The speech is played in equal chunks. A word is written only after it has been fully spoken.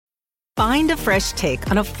Find a fresh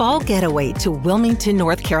take on a fall getaway to Wilmington,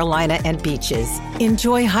 North Carolina and beaches.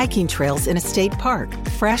 Enjoy hiking trails in a state park,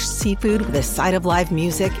 fresh seafood with a side of live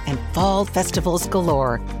music, and fall festivals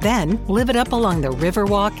galore. Then live it up along the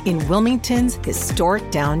Riverwalk in Wilmington's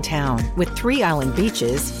historic downtown. With 3 island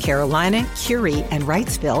beaches, Carolina, Curie, and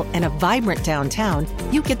Wrightsville, and a vibrant downtown,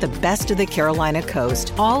 you get the best of the Carolina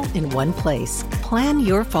coast all in one place. Plan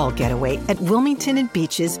your fall getaway at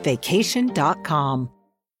WilmingtonandBeachesVacation.com.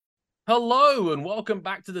 Hello and welcome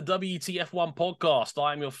back to the WTF1 podcast.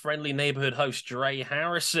 I'm your friendly neighborhood host, Dre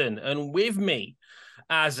Harrison. And with me,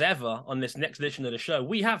 as ever, on this next edition of the show,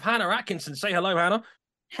 we have Hannah Atkinson. Say hello, Hannah.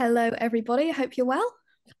 Hello, everybody. I hope you're well.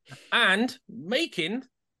 And making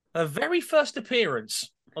her very first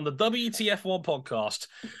appearance on the WTF1 podcast.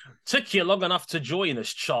 Took you long enough to join us,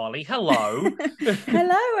 Charlie. Hello.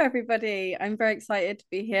 Hello, everybody. I'm very excited to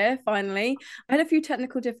be here, finally. I had a few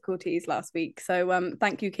technical difficulties last week, so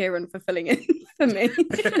thank you, Kieran, for filling in for me.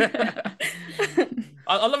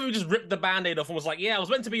 I love how we just ripped the Band-Aid off and was like, yeah, I was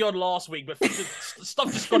meant to be on last week, but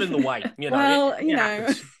stuff just got in the way. You know, well, it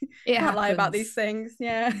happens. You can't lie about these things.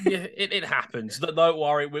 Yeah, it happens. Don't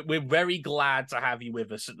worry. We're very glad to have you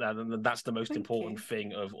with us. And that's the most important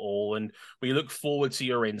thing of all. And we look forward to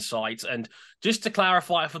your insights. And just to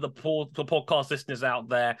clarify for the podcast listeners out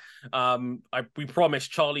there, we promise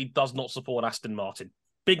Charlie does not support Aston Martin.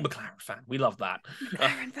 Big McLaren fan. We love that.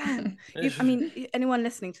 McLaren fan. I mean, anyone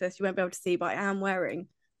listening to this, you won't be able to see, but I am wearing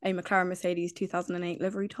a McLaren Mercedes 2008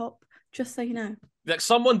 livery top, just so you know. Like,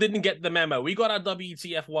 someone didn't get the memo. We got our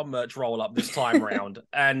WTF1 merch roll up this time round,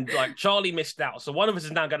 and like Charlie missed out. So one of us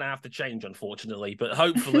is now going to have to change, unfortunately. But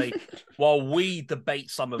hopefully, while we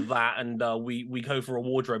debate some of that and we go for a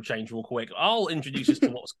wardrobe change real quick, I'll introduce us to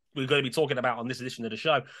what we're going to be talking about on this edition of the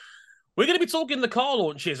show. We're going to be talking the car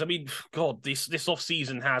launches. I mean, God, this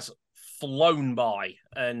off-season has flown by.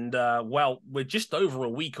 And, well, we're just over a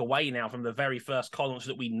week away now from the very first car launch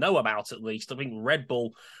that we know about, at least. I think Red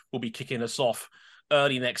Bull will be kicking us off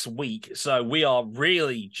early next week. So we are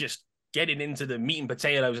really just getting into the meat and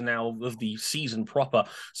potatoes now of the season proper.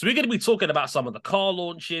 So we're going to be talking about some of the car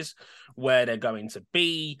launches, where they're going to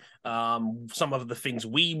be, some of the things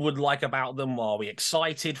we would like about them. Are we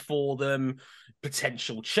excited for them?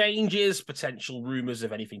 Potential changes, potential rumors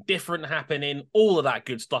of anything different happening, all of that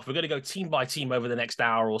good stuff. We're going to go team by team over the next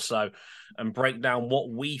hour or so and break down what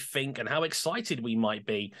we think and how excited we might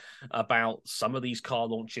be about some of these car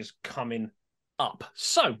launches coming up.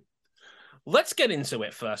 So let's get into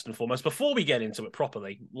it first and foremost. Before we get into it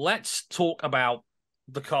properly, let's talk about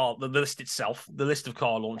the list itself, the list of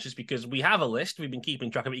car launches, because we have a list. We've been keeping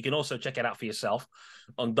track of it. You can also check it out for yourself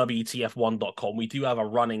on WTF1.com. We do have a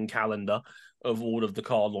running calendar of all of the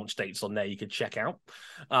car launch dates on there you could check out.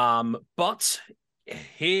 But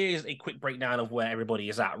here's a quick breakdown of where everybody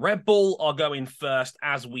is at. Red Bull are going first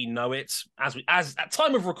as we know it, as at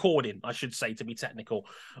time of recording, I should say, to be technical,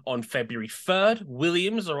 on February 3rd.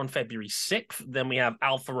 Williams are on February 6th. Then we have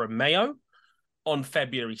Alfa Romeo on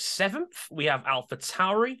February 7th. We have Alpha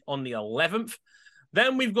Tauri on the 11th.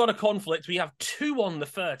 Then we've got a conflict. We have 2 on the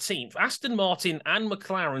 13th, Aston Martin and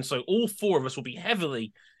McLaren. So all 4 of us will be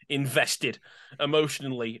heavily invested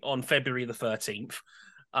emotionally on February the 13th.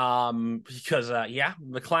 Because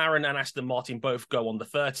McLaren and Aston Martin both go on the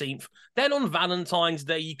 13th. Then on Valentine's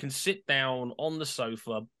Day, you can sit down on the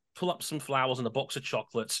sofa, pull up some flowers and a box of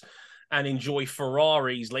chocolates, and enjoy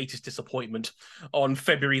Ferrari's latest disappointment on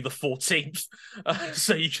February the 14th.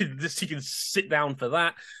 So you can sit down for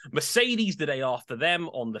that. Mercedes the day after them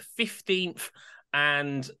on the 15th,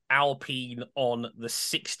 and Alpine on the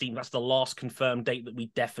 16th. That's the last confirmed date that we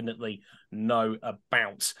definitely know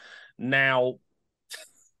about. Now,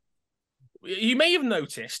 you may have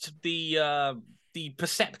noticed the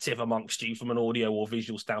perceptive amongst you from an audio or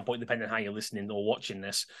visual standpoint, depending on how you're listening or watching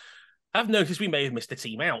this. I've noticed we may have missed a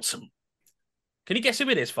team out. Can you guess who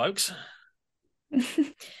it is, folks?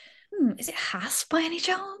 Is it Haas by any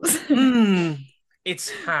chance?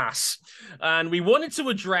 It's Haas. And we wanted to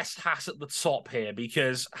address Haas at the top here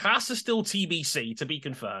because Haas is still TBC, to be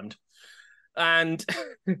confirmed. And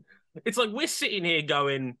it's like we're sitting here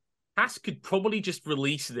going, Haas could probably just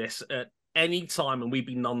release this at any time and we'd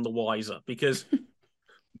be none the wiser, because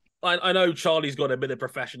I know Charlie's got a bit of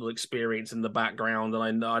professional experience in the background,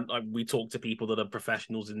 and we talk to people that are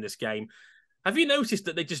professionals in this game. Have you noticed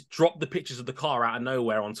that they just drop the pictures of the car out of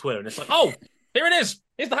nowhere on Twitter? And it's like, oh, here it is.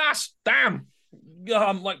 Here's the Haas. Damn.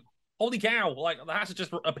 Like, holy cow. Like, the Haas has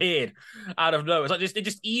just appeared out of nowhere. It's like they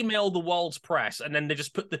just emailed the world's press, and then they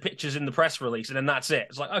just put the pictures in the press release, and then that's it.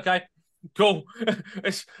 It's like, okay, cool.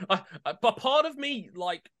 But part of me,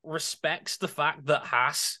 like, respects the fact that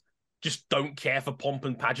Haas just don't care for pomp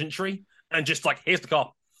and pageantry and just like, here's the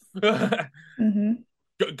car. Mm-hmm.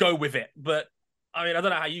 Go with it. But I mean, I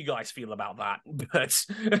don't know how you guys feel about that, but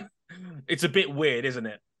it's a bit weird, isn't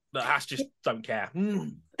it? That Haas just don't care.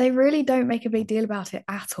 They really don't make a big deal about it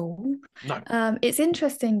at all. No. It's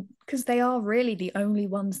interesting because they are really the only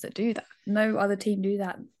ones that do that. No other team do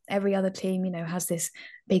that. Every other team, has this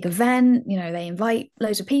big event. They invite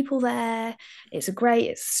loads of people there. It's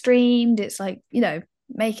streamed. It's like,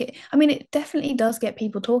 make it. I mean, it definitely does get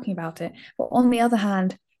people talking about it. But on the other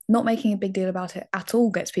hand, not making a big deal about it at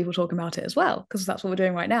all gets people talking about it as well, because that's what we're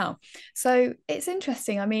doing right now. So it's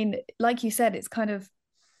interesting. I mean, like you said, it's kind of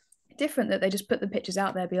different that they just put the pictures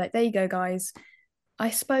out there, be like, there you go, guys. I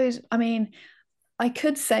suppose, I mean, I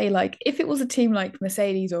could say, like, if it was a team like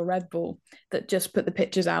Mercedes or Red Bull that just put the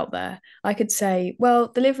pictures out there, I could say,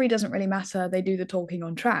 well, the livery doesn't really matter. They do the talking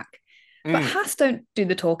on track. But Haas don't do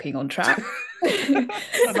the talking on track.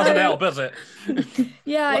 That doesn't help, does it?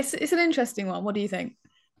 Yeah, it's an interesting one. What do you think?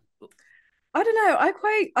 I don't know.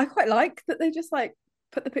 I quite like that they just like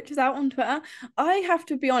put the pictures out on Twitter. I have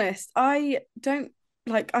to be honest, I can't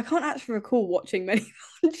actually recall watching many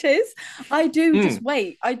launches. I do just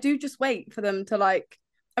wait. I do just wait for them to like.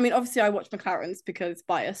 I mean, obviously, I watch McLaren's because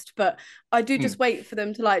biased, but I do just wait for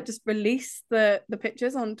them to like just release the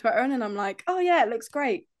pictures on Twitter, and then I'm like, oh yeah, it looks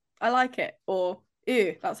great. I like it, or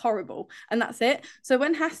ew, that's horrible, and that's it. So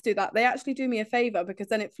when Haas do that, they actually do me a favor, because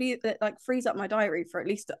then it frees up my diary for at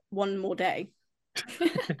least one more day.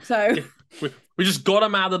 So we just got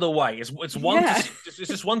them out of the way. It's one it's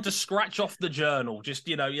just one to scratch off the journal. Just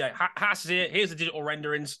Haas here. Here's the digital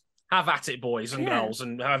renderings. Have at it, boys and girls,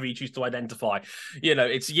 and however you choose to identify.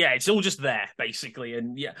 It's all just there basically.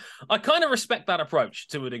 And I kind of respect that approach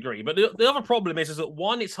to a degree. But the other problem is that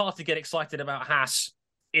one, it's hard to get excited about Haas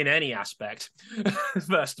in any aspect,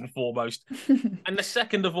 first and foremost. And the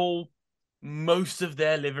second of all, most of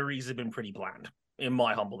their liveries have been pretty bland, in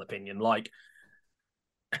my humble opinion. Like,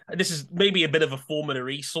 this is maybe a bit of a Formula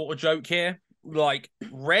E sort of joke here. Like,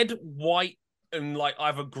 red, white, and like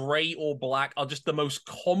either grey or black are just the most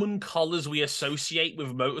common colours we associate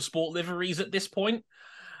with motorsport liveries at this point.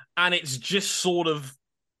 And it's just sort of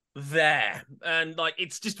there, and like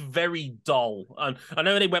it's just very dull. And I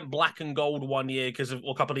know they went black and gold one year because of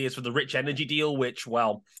a couple of years for the Rich Energy deal, which,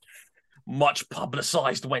 well, much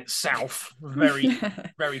publicized, went south very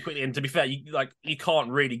very quickly. And to be fair, you can't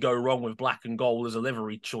really go wrong with black and gold as a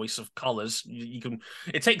livery choice of colors.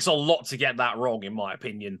 It takes a lot to get that wrong, in my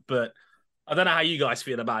opinion. But I don't know how you guys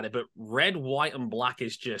feel about it, but red, white, and black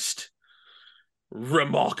is just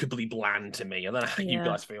remarkably bland to me. I don't know how you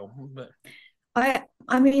guys feel, but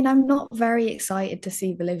I mean, I'm not very excited to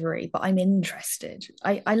see the livery, but I'm interested.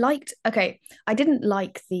 I didn't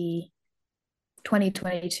like the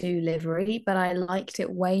 2022 livery, but I liked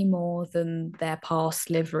it way more than their past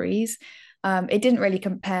liveries. It didn't really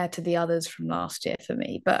compare to the others from last year for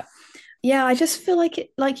me, but yeah, I just feel like it,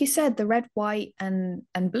 like you said, the red, white, and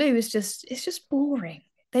blue is just boring.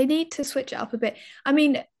 They need to switch it up a bit. I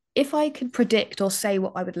mean, if I could predict or say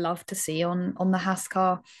what I would love to see on the Haas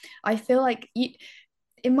car, I feel like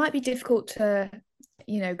it might be difficult to,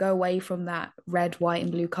 go away from that red, white,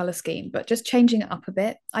 and blue color scheme, but just changing it up a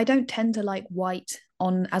bit. I don't tend to like white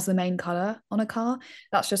on as the main color on a car.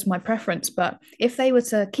 That's just my preference. But if they were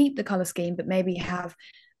to keep the color scheme, but maybe have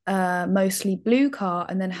mostly blue car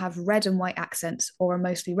and then have red and white accents, or a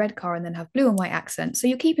mostly red car and then have blue and white accents. So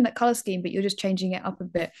you're keeping that color scheme, but you're just changing it up a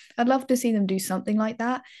bit. I'd love to see them do something like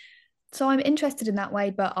that. So I'm interested in that way,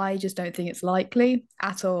 but I just don't think it's likely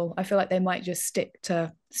at all. I feel like they might just stick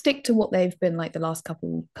to what they've been like the last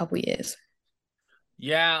couple years.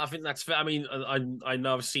 Yeah, I think that's fair. I mean, I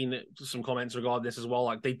know I've seen some comments regarding this as well.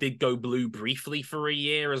 Like, they did go blue briefly for a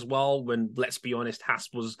year as well, when, let's be honest, Haas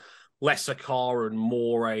was less a car and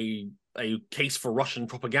more a case for Russian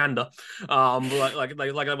propaganda. Like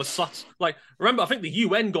there was such, like, remember, I think the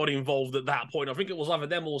UN got involved at that point. I think it was either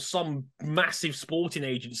them or some massive sporting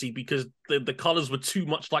agency, because the colors were too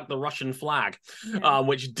much like the Russian flag,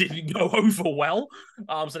 which didn't go over well.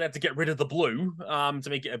 So they had to get rid of the blue to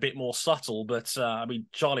make it a bit more subtle. But I mean,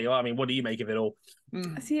 Charlie, what do you make of it all?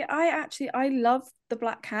 See, I love the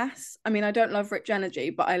black Haas. I mean, I don't love Rich Energy,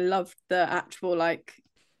 but I love the actual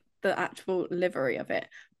livery of it.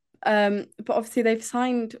 But obviously they've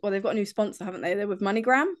got a new sponsor, haven't they? They're with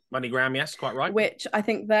MoneyGram, yes, quite right. Which I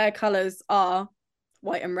think their colours are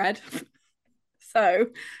white and red. So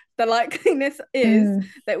the likeliness is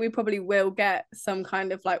that we probably will get some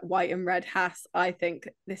kind of like white and red Haas, I think,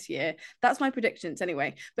 this year. That's my predictions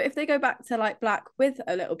anyway. But if they go back to like black with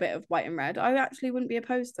a little bit of white and red, I actually wouldn't be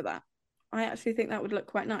opposed to that. I actually think that would look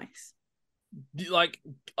quite nice. like,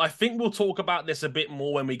 I think we'll talk about this a bit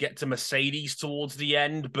more when we get to Mercedes towards the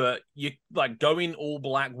end, but you like going all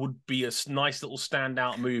black would be a nice little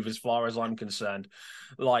standout move as far as I'm concerned,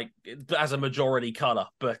 like as a majority color.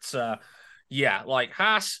 But yeah, like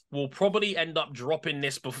Haas will probably end up dropping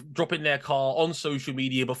their car on social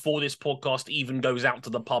media before this podcast even goes out to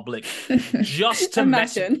the public, just to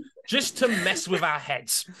mess with our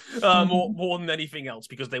heads, more than anything else,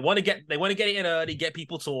 because they want to get it in early, get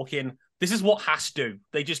people talking. This is what Haas do.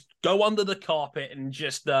 They just go under the carpet and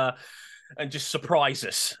just surprise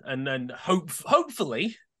us, and then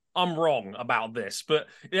hopefully I'm wrong about this, but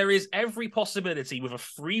there is every possibility with a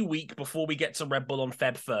free week before we get to Red Bull on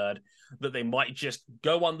Feb 3rd that they might just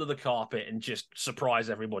go under the carpet and just surprise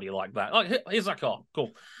everybody like that. Like, here's our car.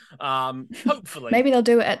 Cool. Hopefully. Maybe they'll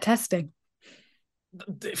do it at testing.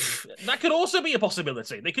 That could also be a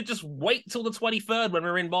possibility. They could just wait till the 23rd when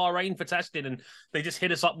we're in Bahrain for testing and they just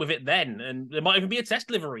hit us up with it then. And there might even be a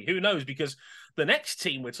test livery. Who knows? Because the next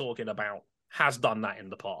team we're talking about has done that in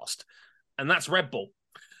the past. And that's Red Bull.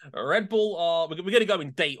 Red Bull are, we're going to go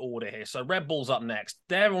in date order here. So Red Bull's up next.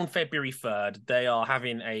 They're on February 3rd. They are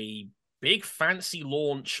having a big fancy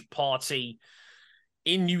launch party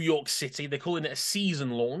in New York City. They're calling it a season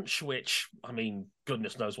launch, which, I mean,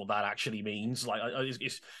 goodness knows what that actually means. Like,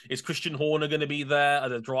 is Christian Horner going to be there? Are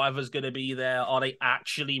the drivers going to be there? Are they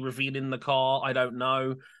actually revealing the car? I don't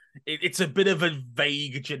know. It's a bit of a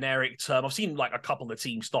vague, generic term. I've seen like a couple of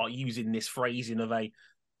teams start using this phrasing of a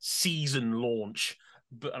season launch,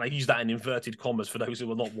 and I use that in inverted commas for those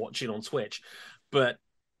who are not watching on Twitch. But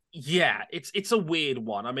yeah, it's a weird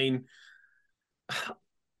one. I mean,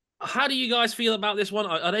 how do you guys feel about this one?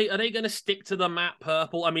 Are they going to stick to the matte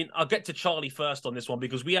purple? I mean, I'll get to Charlie first on this one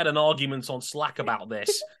because we had an argument on Slack about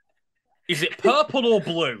this. Is it purple or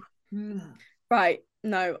blue? Right.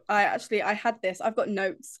 No, I had this. I've got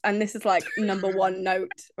notes, and this is like number one note,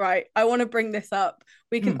 right? I want to bring this up.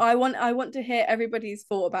 I want to hear everybody's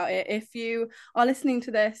thought about it. If you are listening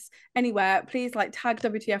to this anywhere, please like tag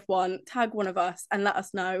WTF1, tag one of us, and let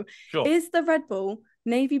us know. Sure. Is the Red Bull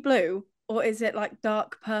navy blue or is it like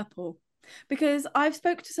dark purple? Because I've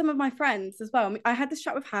spoke to some of my friends as well. I had this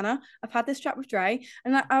chat with Hannah. I've had this chat with Dre,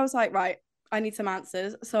 and I was like, right, I need some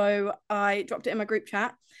answers. So I dropped it in my group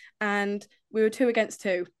chat, and we were 2 against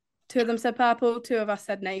 2. 2 of them said purple, 2 of us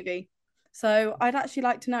said navy. So I'd actually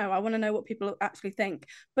like to know. I want to know what people actually think.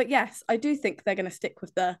 But yes, I do think they're going to stick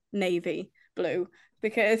with the navy blue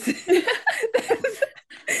because you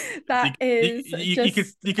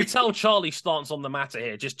could tell Charlie's stance on the matter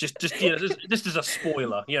here. Just you know, this is a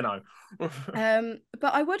spoiler, you know.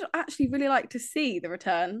 But I would actually really like to see the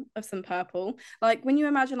return of some purple. Like when you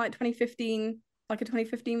imagine like 2015, like a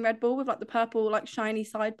 2015 Red Bull with like the purple like shiny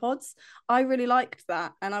side pods. I really liked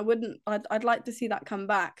that, and I'd like to see that come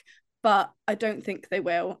back, but I don't think they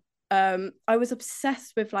will. I was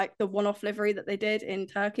obsessed with like the one-off livery that they did in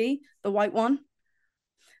Turkey, the white one.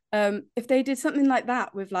 If they did something like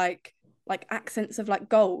that with like accents of like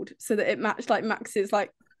gold so that it matched like Max's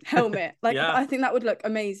like helmet, like yeah. I think that would look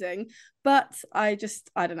amazing. But I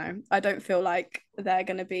don't know. I don't feel like they're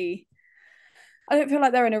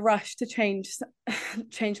in a rush to change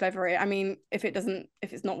livery. I mean, if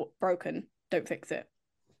it's not broken, don't fix it.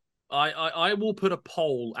 I will put a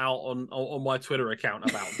poll out on my Twitter account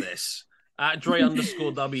about this. At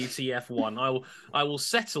Dre_WTF1. I will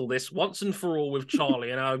settle this once and for all with Charlie,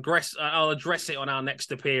 and I'll address it on our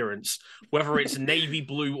next appearance, whether it's navy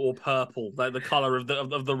blue or purple, the color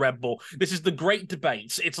of the Red Bull. This is the great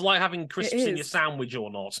debate. It's like having crisps in your sandwich or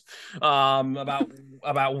not. About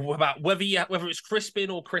whether it's crisp in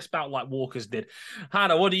or crisp out like Walker's did.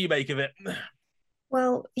 Hannah, what do you make of it?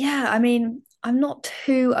 Well, yeah, I mean, I'm not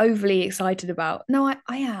too overly excited about. No,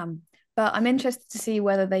 I am. But I'm interested to see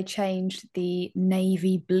whether they changed the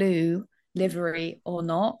navy blue livery or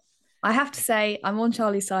not. I have to say, I'm on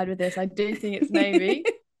Charlie's side with this. I do think it's navy.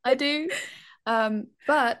 I do.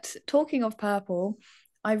 But talking of purple,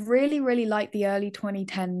 I really, really like the early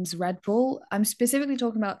 2010s Red Bull. I'm specifically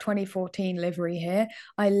talking about 2014 livery here.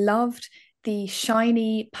 I loved the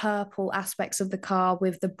shiny purple aspects of the car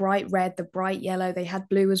with the bright red, the bright yellow. They had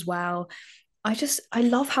blue as well. I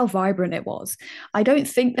love how vibrant it was. I don't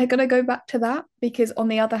think they're going to go back to that because on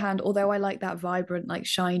the other hand, although I like that vibrant, like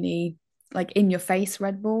shiny, like in your face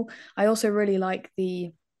Red Bull, I also really like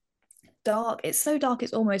the dark. It's so dark,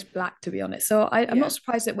 it's almost black, to be honest. So I'm not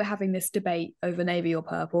surprised that we're having this debate over navy or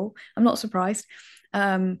purple. I'm not surprised.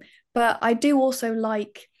 But I do also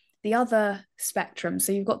like the other spectrum.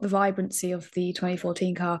 So you've got the vibrancy of the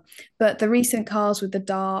 2014 car, but the recent cars with the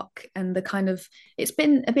dark and the kind of, it's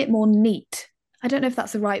been a bit more neat. I don't know if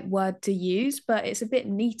that's the right word to use, but it's a bit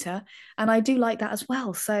neater. And I do like that as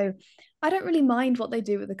well. So I don't really mind what they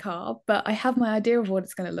do with the car, but I have my idea of what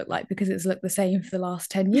it's going to look like because it's looked the same for the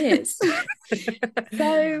last 10 years. So,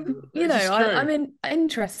 This is true. I'm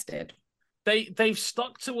interested. They've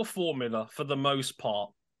stuck to a formula for the most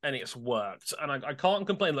part, and it's worked. And I can't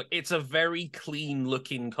complain. Look, it's a very clean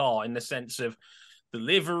looking car in the sense of the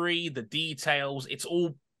livery, the details. It's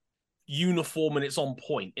all uniform and it's on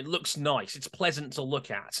point. It looks nice. It's pleasant to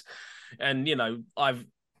look at. And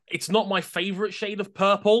it's not my favorite shade of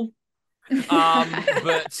purple.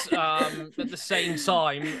 But at the same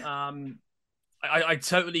time, I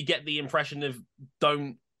totally get the impression of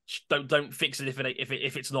don't fix it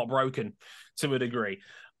if it's not broken to a degree.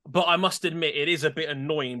 But I must admit, it is a bit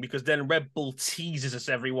annoying because then Red Bull teases us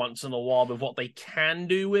every once in a while with what they can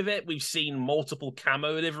do with it. We've seen multiple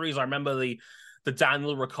camo liveries. I remember the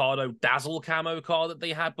Daniel Ricciardo Dazzle camo car that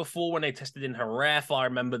they had before when they tested in Jerez. I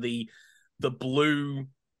remember the blue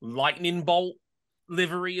lightning bolt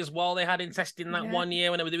livery as well they had in testing that 1 year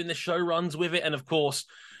when they were doing the show runs with it. And of course,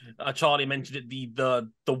 Charlie mentioned it,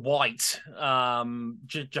 the white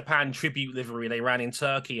Japan tribute livery they ran in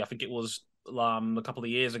Turkey. I think it was a couple of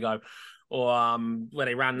years ago, or where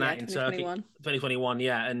they ran that in Turkey, 2021.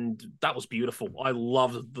 Yeah, and that was beautiful. I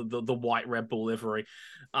loved the white Red Bull livery.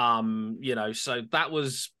 So that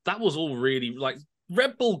was all really like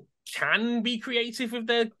Red Bull can be creative with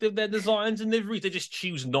their designs and liveries. They just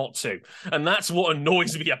choose not to, and that's what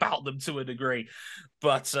annoys me about them to a degree.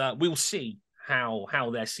 But we'll see how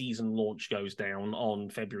their season launch goes down on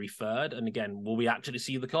February 3rd. And again, will we actually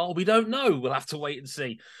see the car? We don't know. We'll have to wait and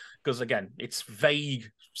see, because again, it's vague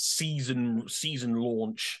season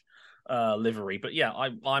launch livery. But yeah,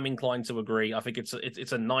 I'm inclined to agree. I think it's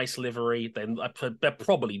a nice livery. They're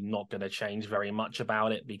probably not going to change very much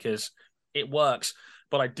about it because it works.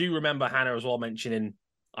 But I do remember Hannah as well mentioning,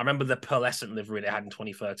 I remember the pearlescent livery they had in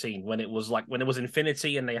 2013 when it was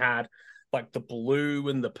Infinity and they had like the blue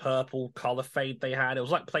and the purple color fade they had. It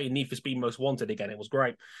was like playing Need for Speed Most Wanted again. It was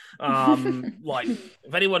great. Like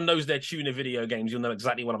if anyone knows their tuner video games, you'll know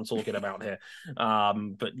exactly what I'm talking about here.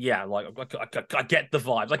 But yeah, like I get the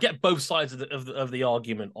vibes. I get both sides of the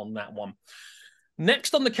argument on that one.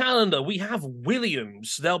 Next on the calendar, we have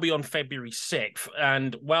Williams. They'll be on February 6th.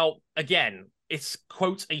 And well, again, it's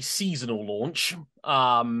quote a seasonal launch.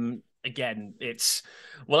 Again,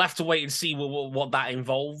 we'll have to wait and see what that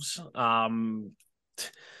involves.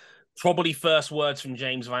 Probably first words from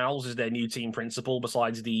James Vowles as their new team principal,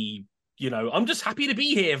 besides the, I'm just happy to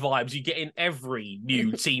be here vibes you get in every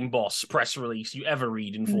new team boss press release you ever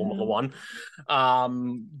read in Formula One.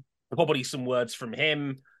 Probably some words from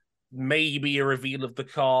him, maybe a reveal of the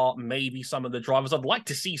car, maybe some of the drivers. I'd like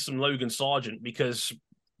to see some Logan Sargent because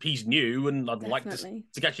he's new, and I'd like to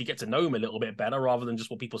actually get to know him a little bit better rather than just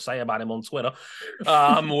what people say about him on Twitter,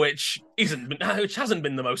 which hasn't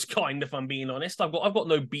been the most kind, if I'm being honest. I've got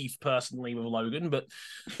no beef personally with Logan, but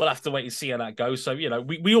we'll have to wait and see how that goes. So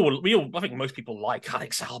we all I think most people like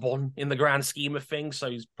Alex Albon in the grand scheme of things, so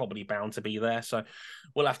he's probably bound to be there. So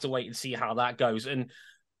we'll have to wait and see how that goes. And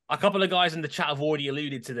a couple of guys in the chat have already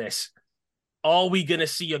alluded to this. Are we going to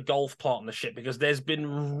see a golf partnership? Because there's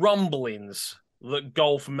been rumblings that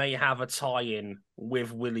golf may have a tie-in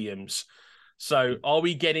with Williams. So are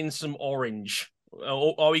we getting some orange?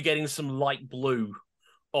 Or are we getting some light blue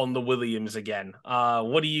on the Williams again?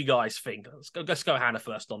 What do you guys think? Let's go Hannah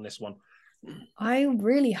first on this one. I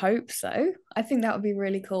really hope so. I think that would be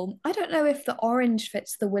really cool. I don't know if the orange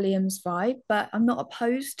fits the Williams vibe, but I'm not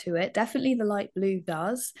opposed to it. Definitely the light blue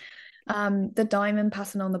does. The diamond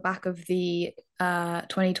passing on the back of the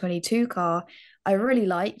 2022 car, I really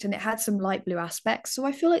liked, and it had some light blue aspects. So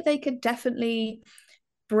I feel like they could definitely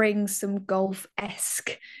bring some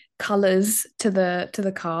golf-esque colors to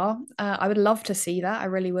the car. I would love to see that. I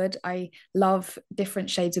really would. I love different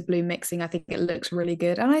shades of blue mixing. I think it looks really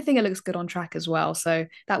good, and I think it looks good on track as well. So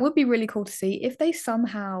that would be really cool to see. If they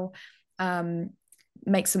somehow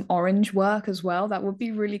make some orange work as well, that would be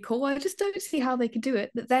really cool. I just don't see how they could do it.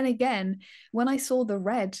 But then again, when I saw the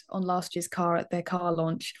red on last year's car at their car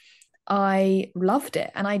launch, I loved it,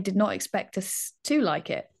 and I did not expect to like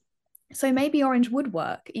it. So maybe orange would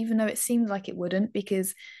work, even though it seems like it wouldn't,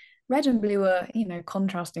 because red and blue are,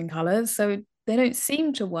 contrasting colors. So they don't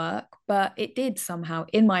seem to work, but it did somehow,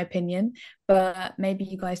 in my opinion. But maybe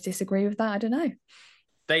you guys disagree with that. I don't know.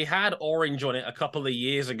 They had orange on it a couple of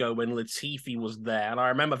years ago when Latifi was there. And I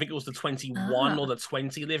remember, I think it was the 21 or the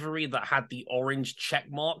 20 livery that had the orange check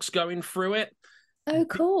marks going through it. Oh,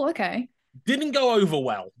 cool. Okay. Didn't go over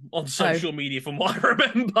well on social media from what I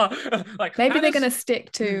remember. Maybe they're going to stick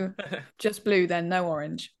to just blue then, no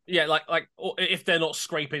orange. Yeah, or if they're not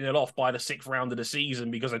scraping it off by the 6th round of the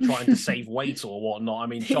season because they're trying to save weight or whatnot. I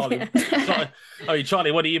mean, Charlie,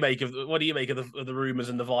 Charlie, what do you make of the rumors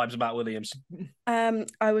and the vibes about Williams?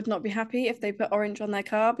 I would not be happy if they put orange on their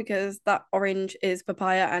car, because that orange is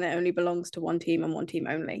papaya and it only belongs to one team and one team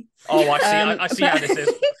only. Oh, I see. I see how this is.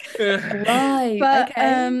 Right. But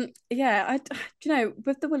okay. yeah,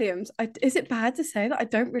 with the Williams, is it bad to say that I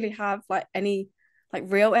don't really have like any like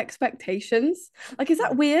real expectations? Like, is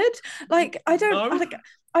that weird? Like, I don't No.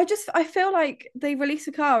 I feel like they release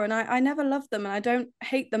a car and I never loved them and I don't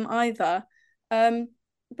hate them either.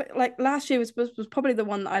 But like last year was probably the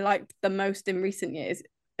one that I liked the most in recent years.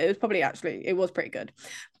 It was pretty good.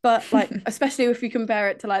 But like, especially if you compare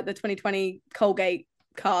it to like the 2020 Colgate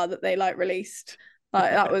car that they like released.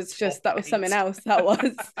 Like that was something else. That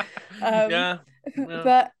was. Yeah.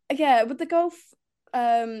 But yeah, with the Golf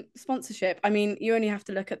sponsorship, I mean, you only have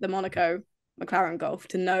to look at the Monaco McLaren Golf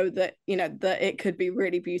to know that, you know, that it could be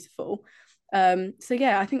really beautiful. So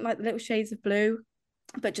yeah, I think like the little shades of blue,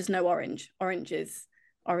 but just no orange. Orange is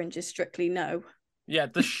strictly no. Yeah,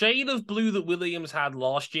 the shade of blue that Williams had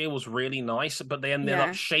last year was really nice, but they ended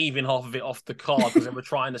up shaving half of it off the car because they were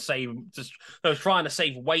trying to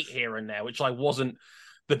save weight here and there, which I wasn't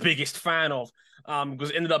the biggest fan of.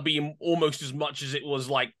 Because it ended up being almost as much as it was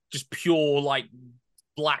like just pure like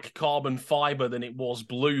black carbon fiber than it was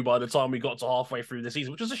blue by the time we got to halfway through the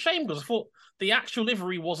season, which was a shame because I thought the actual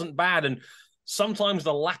livery wasn't bad, and sometimes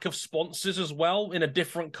the lack of sponsors as well in a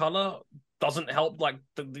different color doesn't help. Like,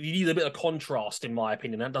 you need a bit of contrast, in my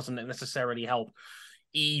opinion. That doesn't necessarily help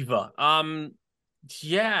either.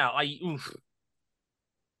 Yeah, am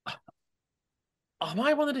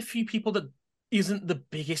I one of the few people that isn't the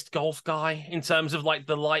biggest golf guy in terms of like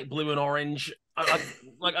the light blue and orange?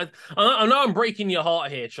 I know I'm breaking your heart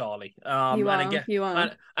here, Charlie. You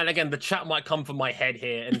are. And again, the chat might come from my head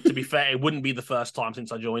here, and to be fair, it wouldn't be the first time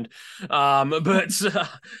since I joined. But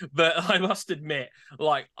I must admit,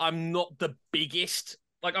 like, I'm not the biggest.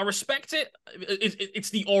 Like, I respect it.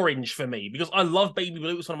 It's the orange for me because I love baby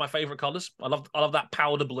blue. It's one of my favorite colors. I love that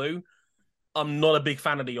powder blue. I'm not a big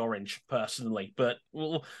fan of the orange personally, but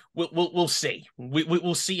we'll see.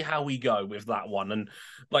 We'll see how we go with that one. And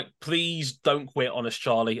like, please don't quit on us,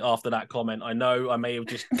 Charlie. After that comment, I know I may have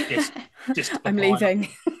just I'm leaving.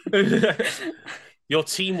 Your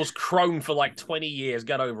team was Chrome for like 20 years.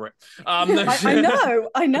 Get over it. I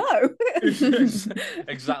know.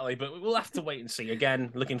 Exactly, but we'll have to wait and see.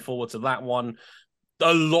 Again, looking forward to that one.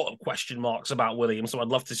 A lot of question marks about Williams, so I'd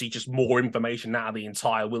love to see just more information out of the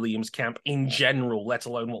entire Williams camp in general, let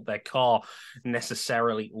alone what their car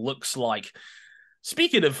necessarily looks like.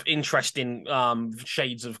 Speaking of interesting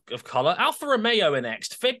shades of color, Alfa Romeo are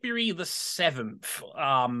next, February the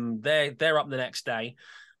 7th. They're up the next day.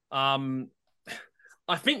 I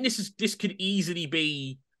think this could easily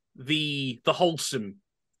be the wholesome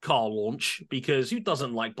car launch, because who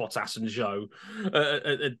doesn't like Bottas and Zhou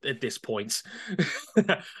at this point?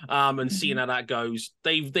 And seeing how that goes,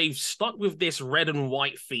 they've stuck with this red and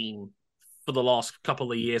white theme for the last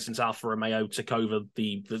couple of years since Alfa Romeo took over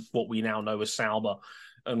the what we now know as Sauber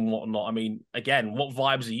and whatnot. I mean, again, what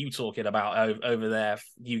vibes are you talking about over there,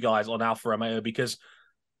 you guys, on Alfa Romeo? Because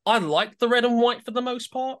I like the red and white for the most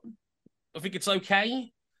part. I think it's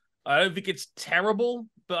okay. I don't think it's terrible,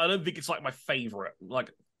 but I don't think it's like my favorite. Like,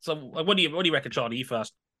 so what do you reckon, Charlie? You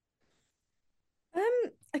first.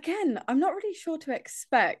 Again, I'm not really sure to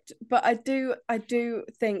expect, but I do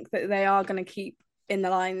think that they are going to keep in the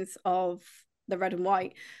lines of the red and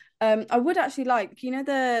white. I would actually like, you know,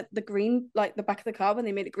 the green, like the back of the car when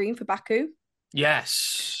they made it green for Baku.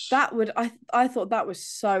 Yes. I thought that was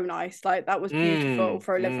so nice. Like, that was beautiful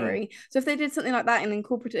for a livery. So if they did something like that and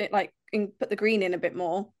incorporate it, like put the green in a bit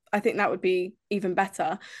more, I think that would be even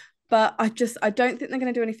better. But I don't think they're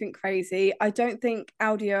going to do anything crazy. I don't think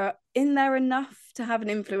Audi are in there enough to have an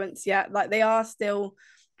influence yet. Like, they are still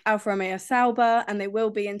Alfa Romeo Sauber, and they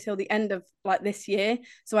will be until the end of like this year.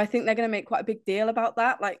 So I think they're going to make quite a big deal about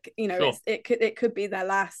that. Like, you know, sure. it could be their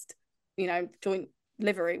last, you know, joint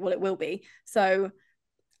livery. Well, it will be. So,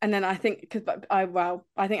 and then I think I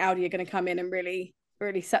think Audi are going to come in and really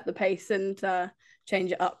set the pace and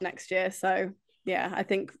change it up next year. So yeah, I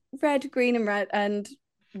think red, green, and red and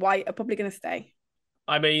white are probably going to stay.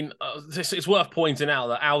 I mean, it's worth pointing out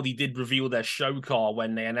that Audi did reveal their show car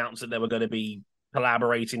when they announced that they were going to be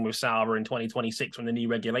collaborating with Sauber in 2026 when the new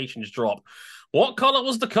regulations drop. What color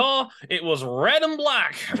was the car? It was red and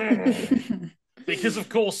black. Because of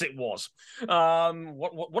course it was.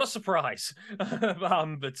 What a surprise.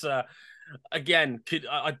 But again,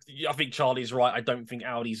 I think Charlie's right. I don't think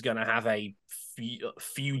Audi's going to have a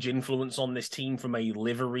huge influence on this team from a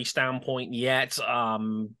livery standpoint yet.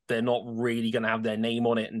 They're not really going to have their name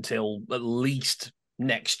on it until at least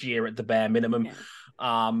next year at the bare minimum.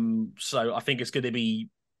 Yeah. So I think it's going to be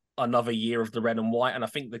another year of the red and white, and I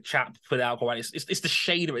think the chap put out it's the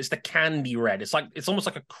shade of it. It's the candy red. It's almost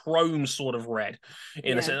like a chrome sort of red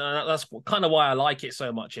in a sense. And that's kind of why I like it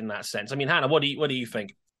so much in that sense. I mean, Hannah, what do you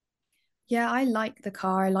think? Yeah, I like the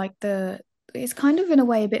car. I like it's kind of in a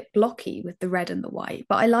way a bit blocky with the red and the white,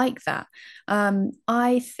 but I like that.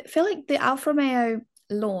 Feel like the Alfa Romeo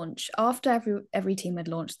launch, after every team had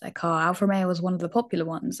launched their car, Alfa Romeo was one of the popular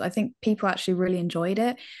ones. I think people actually really enjoyed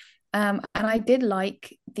it. And I did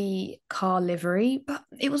like the car livery, but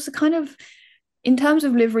it was kind of, in terms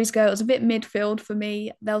of liveries go, it was a bit midfield for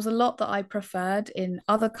me. There was a lot that I preferred in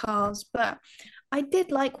other cars, but I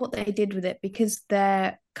did like what they did with it because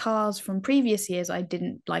their cars from previous years I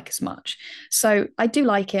didn't like as much. So I do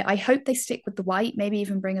like it. I hope they stick with the white, maybe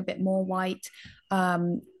even bring a bit more white.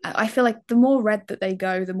 I feel like the more red that they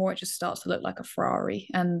go, the more it just starts to look like a Ferrari,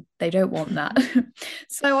 and they don't want that.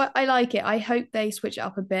 So I like it. I hope they switch it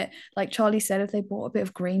up a bit. Like Charlie said, if they brought a bit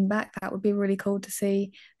of green back, that would be really cool to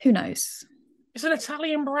see. Who knows? It's an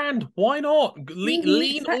Italian brand. Why not? Lean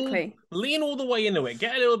all the way into it.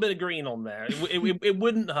 Get a little bit of green on there. It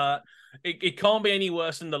wouldn't hurt. It can't be any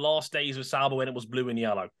worse than the last days of Sauber when it was blue and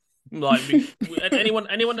yellow. Like anyone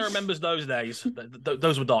that remembers those days,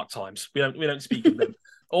 those were dark times. We don't speak of them.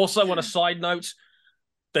 Also, on a side note,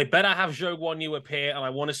 they better have Zhou Guanyu appear, and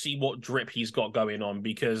I want to see what drip he's got going on,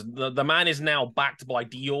 because the man is now backed by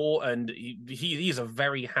Dior, and he's a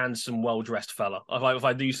very handsome, well-dressed fella, if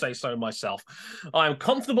I do say so myself. I am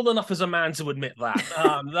comfortable enough as a man to admit that.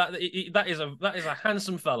 That is a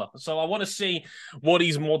handsome fella. So I want to see what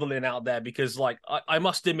he's modeling out there, because like I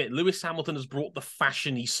must admit, Lewis Hamilton has brought the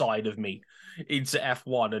fashiony side of me into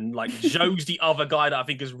F1, and like Zhou's the other guy that I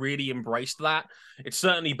think has really embraced that. It's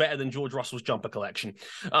certainly better than George Russell's jumper collection.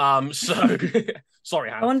 So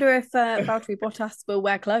sorry, Hannah. I wonder if Valtteri Bottas will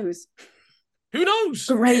wear clothes. Who knows?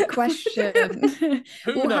 Great question.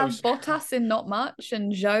 We'll knows? Have Bottas in not much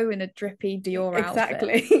and Zhou in a drippy Dior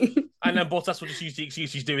exactly. outfit. And then Bottas will just use the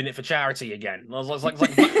excuse he's doing it for charity again. I was like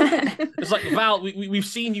it's like Val, we've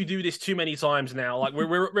seen you do this too many times now. Like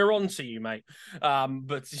we're on to you, mate.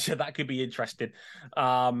 But yeah, that could be interesting.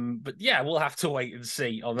 But yeah, we'll have to wait and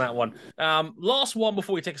see on that one. Last one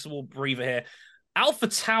before we take a small breather here.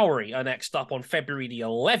 AlphaTauri are next up on February the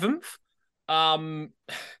 11th.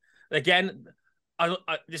 Again,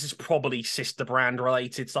 this is probably sister brand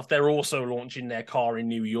related stuff. They're also launching their car in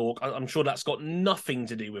New York. I'm sure that's got nothing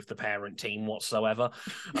to do with the parent team whatsoever.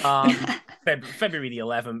 February the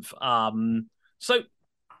 11th. So,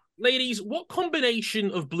 ladies, what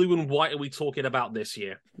combination of blue and white are we talking about this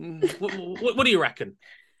year? What do you reckon?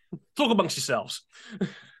 Talk amongst yourselves.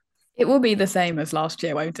 It will be the same as last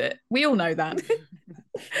year, won't it? We all know that.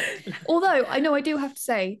 Although, I do have to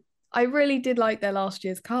say, I really did like their last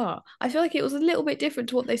year's car. I feel like it was a little bit different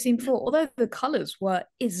to what they've seen before. Although the colours were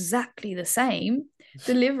exactly the same,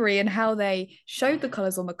 delivery and how they showed the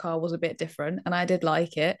colours on the car was a bit different, and I did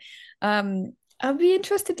like it. I'd be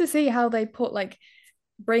interested to see how they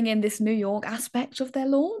bring in this New York aspect of their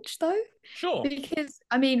launch, though. Sure. Because,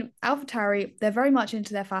 I mean, AlphaTauri, they're very much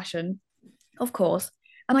into their fashion, of course.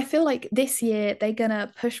 And I feel like this year they're going to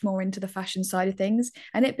push more into the fashion side of things.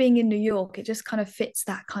 And it being in New York, it just kind of fits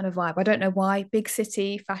that kind of vibe. I don't know why. Big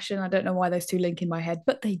city, fashion. I don't know why those two link in my head,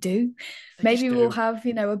 but they do. Maybe we'll have,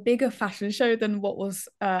 a bigger fashion show than what was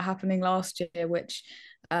happening last year, which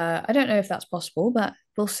I don't know if that's possible, but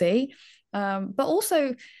we'll see. But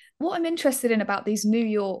also, what I'm interested in about these New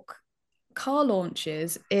York car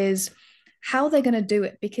launches is how they're going to do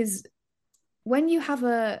it. Because when you have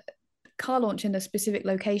a car launch in a specific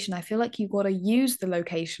location, I feel like you've got to use the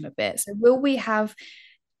location a bit. So will we have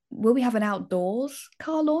an outdoors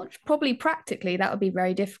car launch? Probably practically that would be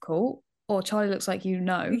very difficult. Or Charlie looks like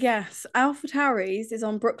Yes, AlphaTauri's is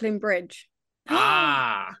on Brooklyn Bridge.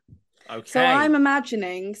 Okay. So I'm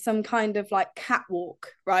imagining some kind of like catwalk,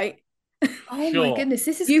 right? Oh my goodness,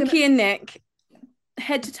 this is Yuki and Nick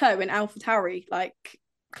head to toe in AlphaTauri like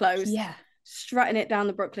clothes. Yeah, strutting it down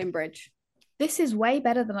the Brooklyn Bridge. This is way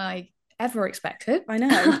better than I ever expected. I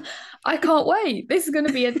know. I can't wait. This is going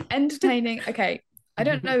to be an entertaining. Okay, I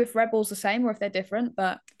don't know if Rebel's the same or if they're different,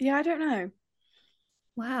 but yeah, I don't know.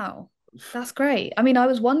 Wow. That's great. I mean, I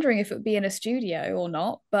was wondering if it would be in a studio or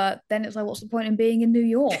not, but then it's like, what's the point in being in New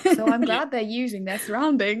York? So I'm Yeah. glad they're using their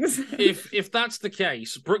surroundings. If that's the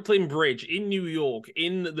case, Brooklyn Bridge in New York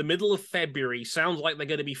in the middle of February sounds like they're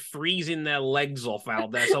going to be freezing their legs off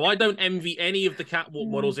out there. So I don't envy any of the catwalk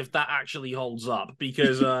models if that actually holds up,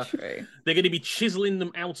 because True. they're going to be chiseling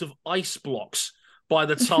them out of ice blocks by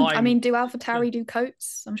the time. I mean, do AlphaTauri do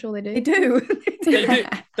coats? I'm sure they do. They do.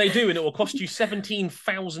 They do, and it will cost you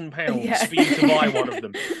 £17,000 Yeah. for you to buy one of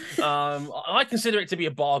them. I consider it to be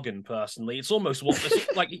a bargain, personally. It's almost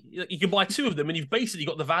like you can buy two of them, and you've basically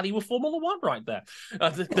got the value of Formula One right there.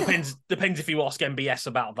 Depends if you ask MBS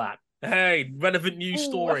about that. Hey, relevant news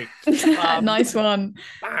story. Nice one.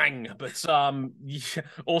 Bang! But yeah.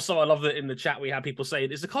 Also, I love that in the chat we had people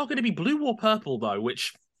saying, "Is the car going to be blue or purple though?"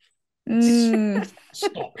 Which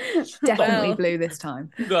stop. Definitely Well. blue this time.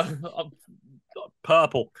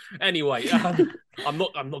 Purple. Anyway, I'm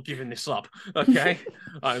not giving this up. Okay,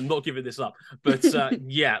 I'm not giving this up. But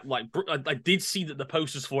yeah, like I did see that the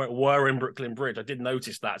posters for it were in Brooklyn Bridge. I did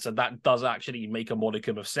notice that, so that does actually make a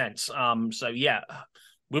modicum of sense. So yeah.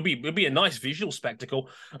 Will be a nice visual spectacle.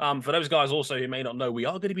 For those guys also who may not know, we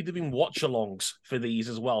are going to be doing watch-alongs for these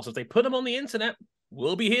as well. So if they put them on the internet,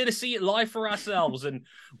 we'll be here to see it live for ourselves, and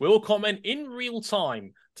we'll comment in real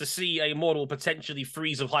time to see a model potentially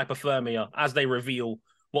freeze of hypothermia as they reveal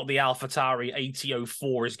what the AlphaTauri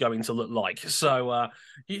AT04 is going to look like. So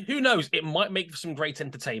who knows? It might make for some great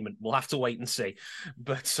entertainment. We'll have to wait and see.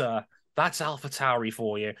 But that's AlphaTauri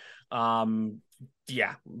for you.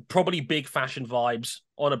 Yeah, probably big fashion vibes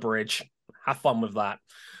on a bridge. Have fun with that.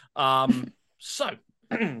 So,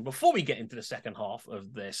 before we get into the second half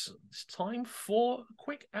of this, it's time for a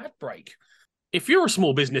quick ad break. If you're a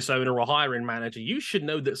small business owner or hiring manager, you should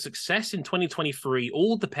know that success in 2023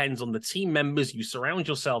 all depends on the team members you surround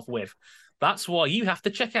yourself with. That's why you have to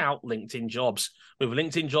check out LinkedIn Jobs. With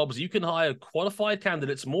LinkedIn Jobs, you can hire qualified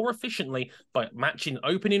candidates more efficiently by matching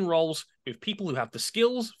opening roles with people who have the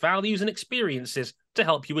skills, values, and experiences to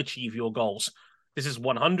help you achieve your goals. This is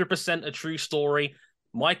 100% a true story.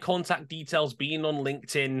 My contact details being on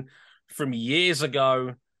LinkedIn from years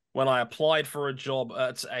ago when I applied for a job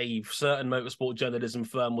at a certain motorsport journalism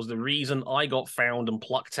firm was the reason I got found and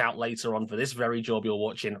plucked out later on for this very job you're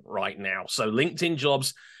watching right now. So LinkedIn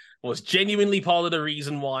Jobs was genuinely part of the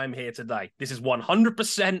reason why I'm here today. This is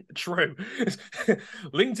 100% true.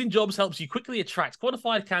 LinkedIn Jobs helps you quickly attract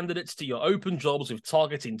qualified candidates to your open jobs with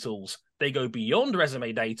targeting tools. They go beyond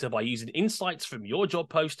resume data by using insights from your job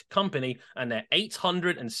post, company, and their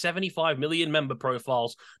 875 million member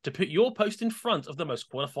profiles to put your post in front of the most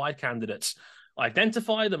qualified candidates.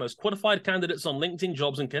 Identify the most qualified candidates on LinkedIn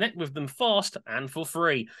Jobs and connect with them fast and for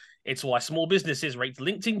free. It's why small businesses rate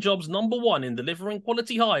LinkedIn Jobs #1 in delivering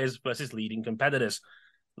quality hires versus leading competitors.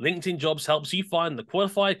 LinkedIn Jobs helps you find the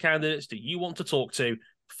qualified candidates that you want to talk to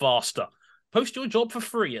faster. Post your job for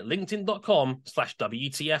free at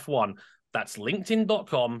linkedin.com/WTF1. That's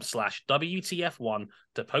linkedin.com/WTF1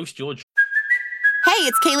 to post your job. Hey,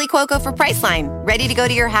 it's Kaylee Cuoco for Priceline. Ready to go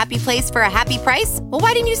to your happy place for a happy price? Well,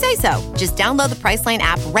 why didn't you say so? Just download the Priceline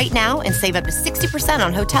app right now and save up to 60%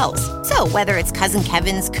 on hotels. So whether it's Cousin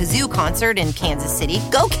Kevin's Kazoo Concert in Kansas City,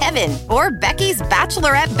 go Kevin, or Becky's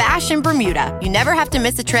Bachelorette Bash in Bermuda, you never have to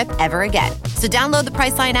miss a trip ever again. So download the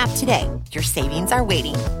Priceline app today. Your savings are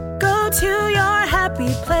waiting. Go to your happy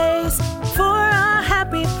place for a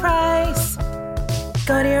happy price.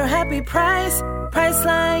 Go to your happy price,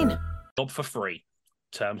 Priceline. Job for free.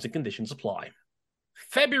 Terms and conditions apply.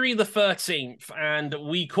 February the 13th, and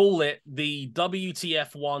we call it the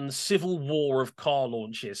WTF1 Civil War of car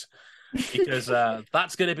launches, because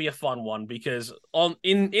that's going to be a fun one, because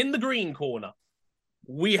in the green corner,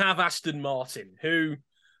 we have Aston Martin, who,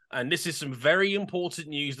 and this is some very important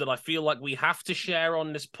news that I feel like we have to share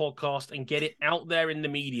on this podcast and get it out there in the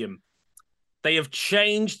medium. They have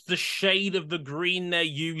changed the shade of the green they're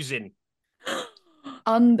using.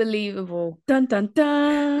 Unbelievable. Dun dun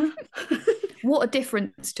dun. What a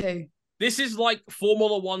difference too. This is like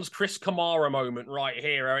Formula One's Chris Kamara moment right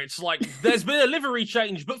here. It's like there's been a livery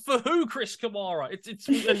change, but for who, Chris Kamara?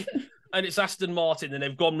 And it's Aston Martin, and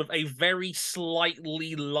they've gone with a very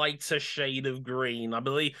slightly lighter shade of green. I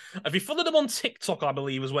believe if you followed them on TikTok, I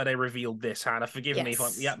believe was where they revealed this. Hannah, forgive me if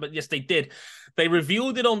but yes, they did. They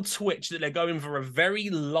revealed it on Twitch that they're going for a very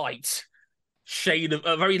light shade of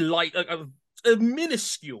a very light. A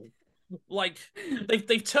minuscule, like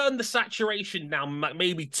they've turned the saturation down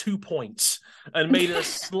maybe 2 points and made it a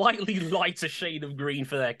slightly lighter shade of green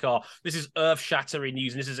for their car. This is earth-shattering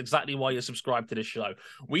news, and this is exactly why you're subscribed to this show.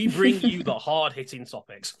 We bring you the hard-hitting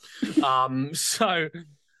topics. So,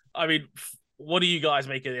 I mean, what do you guys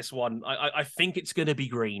make of this one? I think it's going to be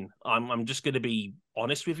green. I'm just going to be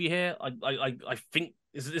honest with you here. I think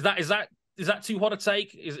is that too hot a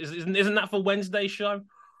take? Isn't that for Wednesday's show?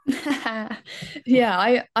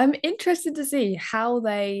 Yeah, I'm interested to see how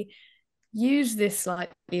they use this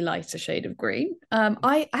slightly lighter shade of green.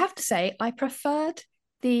 I have to say I preferred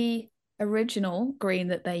the original green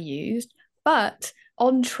that they used, but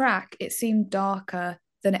on track it seemed darker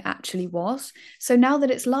than it actually was. So now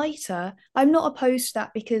that it's lighter, I'm not opposed to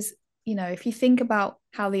that because, you know, if you think about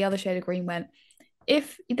how the other shade of green went,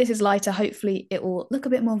 if this is lighter, hopefully it will look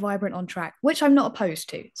a bit more vibrant on track, which I'm not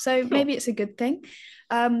opposed to. So maybe it's a good thing.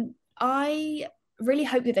 I really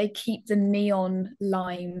hope that they keep the neon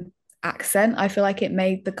lime accent. I feel like it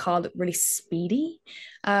made the car look really speedy.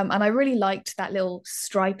 And I really liked that little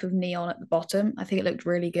stripe of neon at the bottom. I think it looked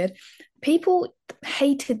really good. People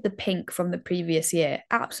hated the pink from the previous year,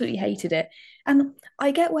 absolutely hated it. And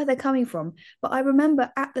I get where they're coming from, but I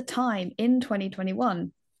remember at the time in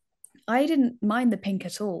 2021, I didn't mind the pink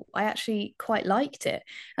at all. I actually quite liked it.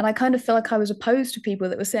 And I kind of feel like I was opposed to people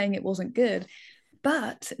that were saying it wasn't good.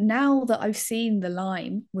 But now that I've seen the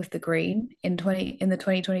lime with the green in the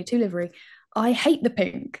 2022 livery, I hate the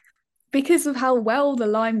pink because of how well the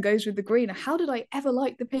lime goes with the green. How did I ever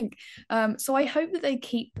like the pink? So I hope that they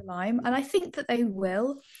keep the lime, and I think that they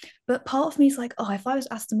will. But part of me is like, oh, if I was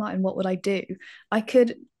Aston Martin, what would I do? I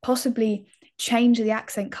could possibly change the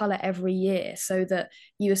accent color every year so that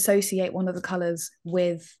you associate one of the colors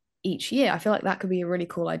with each year. I feel like that could be a really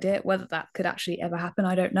cool idea. Whether that could actually ever happen,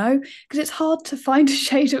 I don't know, because it's hard to find a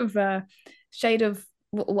shade of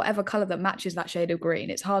whatever color that matches that shade of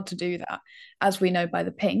green. It's hard to do that, as we know by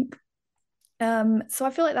the pink. So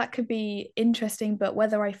I feel like that could be interesting, but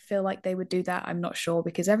whether I feel like they would do that, I'm not sure,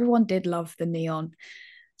 because everyone did love the neon.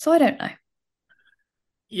 So I don't know.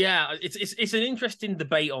 Yeah, it's an interesting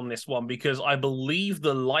debate on this one because I believe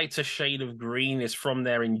the lighter shade of green is from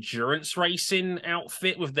their endurance racing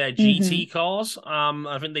outfit with their GT cars.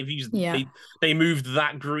 I think they moved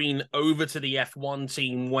that green over to the F1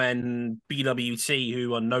 team when BWT,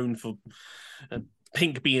 who are known for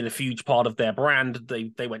pink being a huge part of their brand,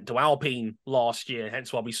 they went to Alpine last year.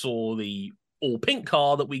 Hence why we saw the all pink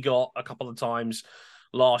car that we got a couple of times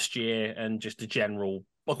last year, and just a general,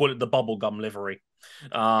 I call it the bubblegum livery.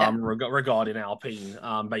 Regarding Alpine,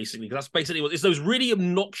 basically, because that's basically what it's those really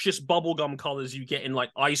obnoxious bubblegum colors you get in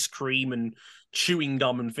like ice cream and chewing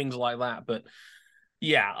gum and things like that. But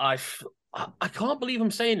yeah, I can't believe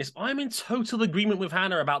I'm saying this. I'm in total agreement with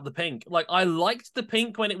Hannah about the pink. Like, I liked the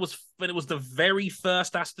pink when it was the very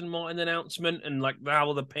first Aston Martin announcement, and like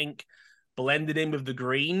how the pink blended in with the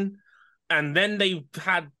green. And then they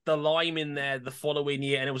had the lime in there the following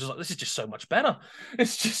year, and it was just like, this is just so much better.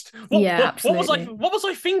 It's just what was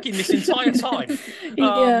I thinking this entire time?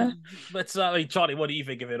 Yeah. But Charlie, what do you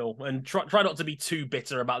think of it all? And try not to be too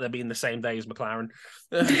bitter about there being the same day as McLaren.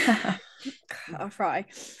 I'll try.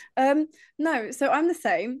 No, so I'm the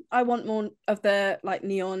same. I want more of the like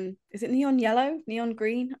neon. Is it neon yellow? Neon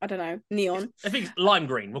green? I don't know. Neon. I think it's lime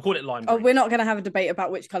green. We'll call it lime green. Oh, we're not going to have a debate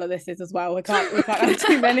about which color this is as well. We can't have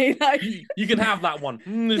too many. Like... You can have that one.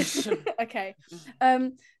 Okay.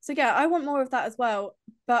 So yeah, I want more of that as well.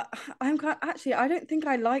 But I don't think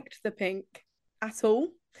I liked the pink at all,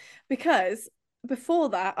 because before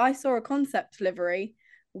that I saw a concept livery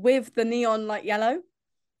with the neon like yellow.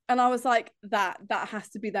 And I was like, that has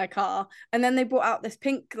to be their car. And then they brought out this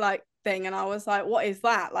pink like thing, and I was like, what is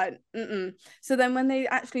that? Like, So then when they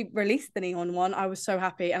actually released the neon one, I was so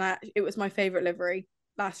happy, and it was my favorite livery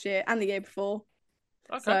last year and the year before.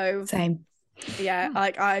 Okay. So same. Yeah,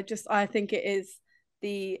 like I think it is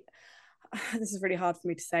the. This is really hard for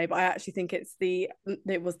me to say, but I actually think it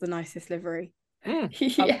was the nicest livery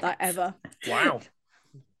that ever. Wow.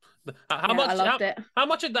 I loved it. How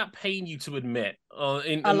much did that pain you to admit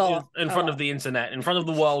in front of the internet, in front of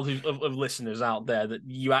the world of listeners out there, that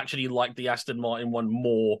you actually liked the Aston Martin one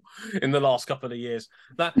more in the last couple of years?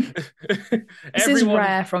 That this is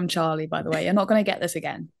rare from Charlie, by the way. You're not going to get this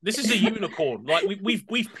again. This is a unicorn. Like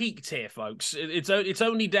we've peaked here, folks. It's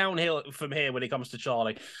only downhill from here when it comes to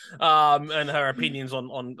Charlie, and her opinions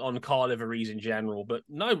on car liveries in general. But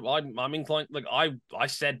no, I'm inclined. Like I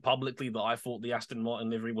said publicly that I thought the Aston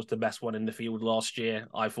Martin livery was the best one in the field last year.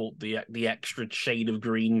 I thought the extra shade of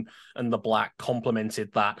green and the black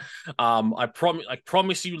complemented that. I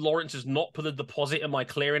promise you, Lawrence has not put a deposit in my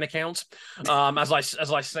clearing account. As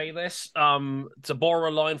I say this, to borrow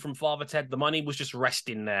a line from Father Ted, the money was just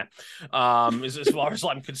resting there. As far as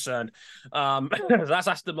I'm concerned, that's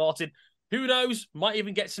Aston Martin. Who knows? Might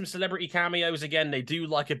even get some celebrity cameos again. They do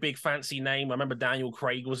like a big fancy name. I remember Daniel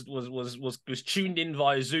Craig was tuned in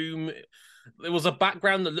via Zoom There was a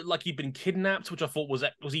background that looked like he'd been kidnapped, which I thought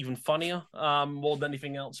was even funnier, more than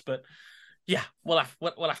anything else. But yeah, we'll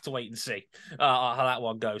have to wait and see how that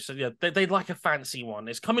one goes. So yeah, they'd like a fancy one.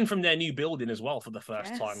 It's coming from their new building as well for the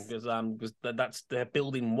first time, because that's their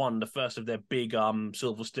building one, the first of their big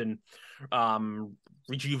Silverstone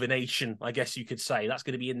rejuvenation, I guess you could say. That's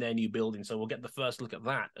going to be in their new building, so we'll get the first look at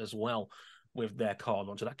that as well with their car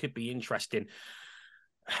launch. So that could be interesting.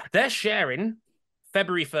 They're sharing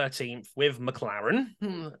February 13th with McLaren,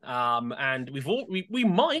 and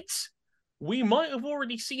we might have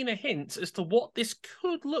already seen a hint as to what this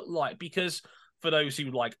could look like, because for those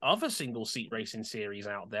who like other single seat racing series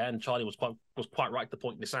out there, and Charlie was quite right to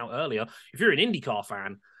point this out earlier, if you're an IndyCar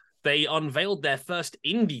fan, they unveiled their first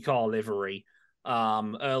IndyCar livery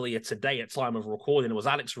earlier today at time of recording. It was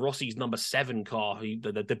Alex Rossi's number 7 car,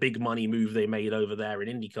 the big money move they made over there in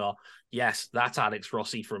IndyCar. Yes, that's Alex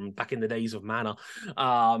Rossi from back in the days of Manor.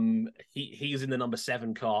 He's in the number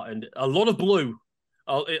 7 car, and a lot of blue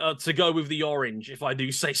to go with the orange, if I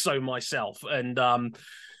do say so myself. And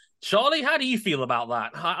Charlie, how do you feel about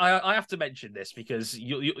that? I have to mention this because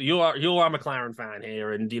you are a McLaren fan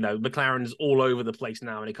here, and you know McLaren's all over the place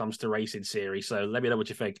now when it comes to racing series. So let me know what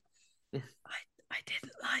you think. I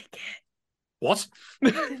didn't like it. What? I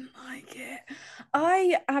didn't like it.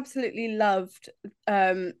 I absolutely loved.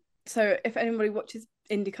 So if anybody watches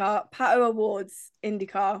IndyCar, Pato Award's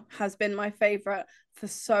IndyCar has been my favorite for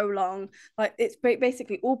so long. Like it's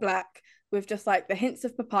basically all black with just like the hints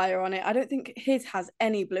of papaya on it. I don't think his has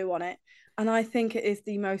any blue on it, and I think it is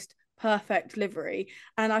the most perfect livery.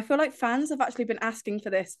 And I feel like fans have actually been asking for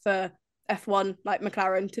this for F1, like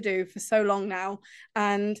McLaren, to do for so long now,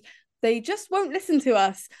 and they just won't listen to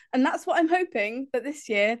us. And that's what I'm hoping that this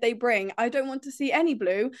year they bring. I don't want to see any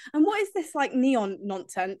blue. And what is this like neon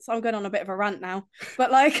nonsense? I'm going on a bit of a rant now, but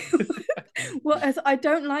like, I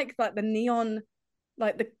don't like the neon,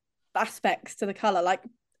 like the aspects to the color. Like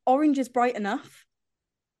orange is bright enough.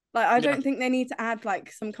 Like I don't think they need to add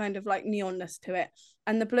like some kind of like neonness to it.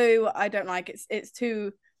 And the blue, I don't like. It's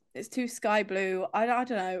too sky blue. I don't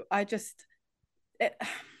know.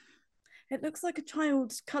 It looks like a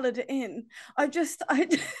child's coloured it in. I just don't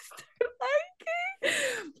like it.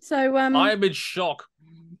 So I'm in shock.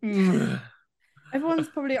 I'm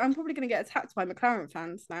probably gonna get attacked by McLaren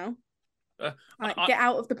fans now. Get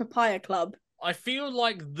out of the papaya club. I feel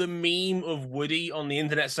like the meme of Woody on the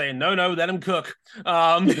internet saying, no, let him cook.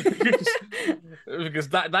 Because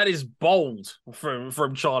that is bold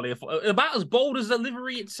from Charlie. About as bold as the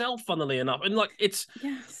livery itself, funnily enough. And like it's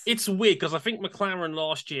weird because I think McLaren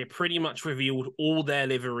last year pretty much revealed all their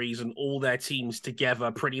liveries and all their teams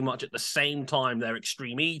together pretty much at the same time. Their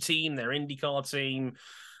Extreme E team, their IndyCar team,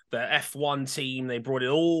 their F1 team, they brought it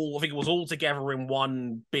all, I think it was all together in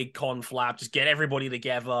one big conflab, just get everybody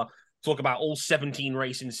together. Talk about all 17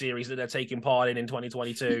 racing series that they're taking part in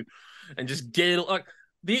 2022 and just get it like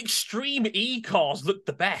the Extreme E cars looked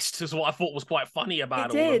the best is what I thought was quite funny about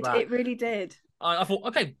all of that. It really did. I thought,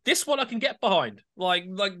 okay, this one I can get behind. Like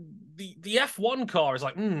the F1 car is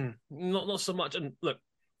like, not so much. And look,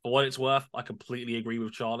 for what it's worth, I completely agree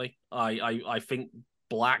with Charlie. I think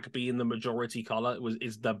black being the majority color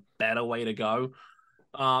is the better way to go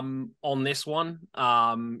on this one.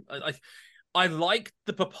 I like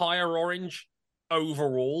the papaya orange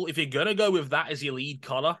overall. If you're going to go with that as your lead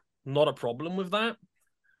color, not a problem with that.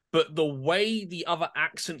 But the way the other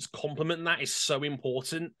accents complement that is so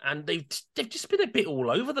important. And they've just been a bit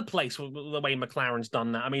all over the place with the way McLaren's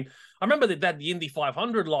done that. I mean, I remember they had the Indy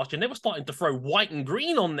 500 last year, and they were starting to throw white and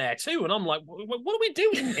green on there too. And I'm like, what are we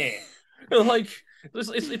doing here? Like,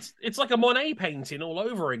 it's like a Monet painting all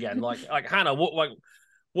over again. Like Hannah,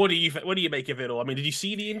 what do you make of it all? I mean, did you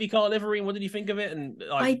see the IndyCar livery and what did you think of it? And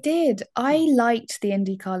I did. I liked the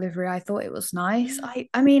IndyCar livery. I thought it was nice.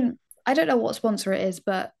 I mean, I don't know what sponsor it is,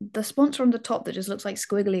 but the sponsor on the top that just looks like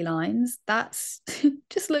squiggly lines, that's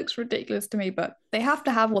just looks ridiculous to me, but they have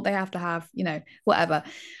to have what they have to have, whatever.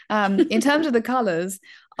 In terms of the colors,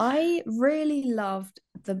 I really loved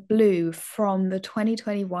the blue from the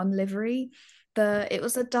 2021 livery. It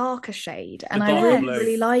was a darker shade and I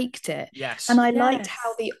really liked it. Yes. And I liked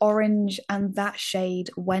how the orange and that shade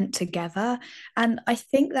went together. And I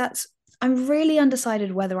think I'm really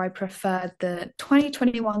undecided whether I preferred the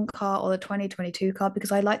 2021 car or the 2022 car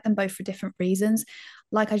because I like them both for different reasons.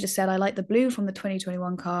 Like I just said, I like the blue from the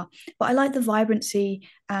 2021 car, but I like the vibrancy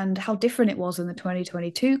and how different it was in the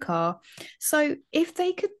 2022 car. So if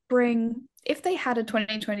they had a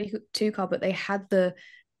 2022 car, but they had the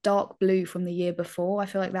dark blue from the year before, I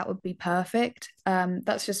feel like that would be perfect.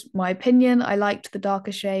 That's just my opinion. I liked the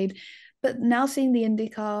darker shade, but now seeing the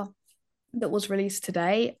IndyCar, that was released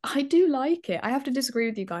today. I do like it. I have to disagree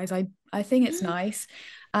with you guys. I think it's nice.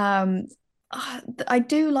 I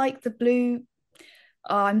do like the blue.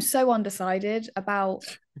 I'm so undecided about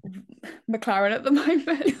McLaren at the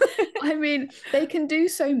moment. I mean, they can do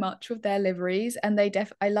so much with their liveries, and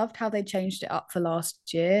I loved how they changed it up for last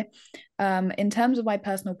year. In terms of my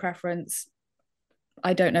personal preference,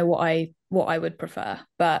 I don't know what I would prefer,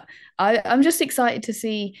 but I'm just excited to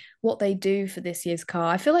see what they do for this year's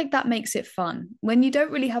car. I feel like that makes it fun. When you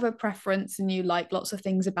don't really have a preference and you like lots of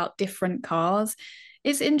things about different cars,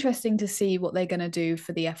 it's interesting to see what they're going to do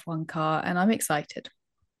for the F1 car, and I'm excited.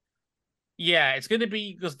 Yeah, it's going to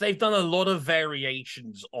be because they've done a lot of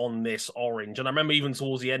variations on this orange. And I remember even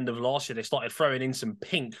towards the end of last year, they started throwing in some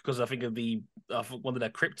pink because I think of one of their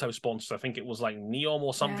crypto sponsors. I think it was like Neom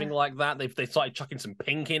or something like that. They started chucking some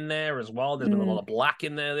pink in there as well. There's been a lot of black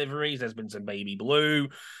in their liveries. There's been some baby blue.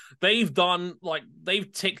 They've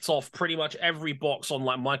ticked off pretty much every box on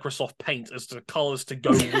like Microsoft Paint as to colors to go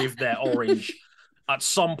with their orange at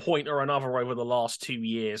some point or another over the last 2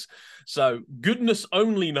 years. So goodness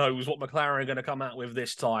only knows what McLaren are going to come out with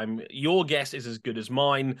this time. Your guess is as good as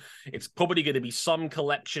mine. It's probably going to be some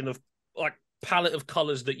collection of like palette of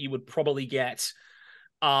colors that you would probably get.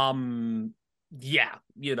 Probably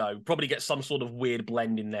get some sort of weird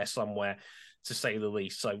blend in there somewhere, to say the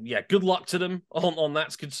least. So yeah, good luck to them on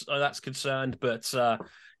that's concerned. But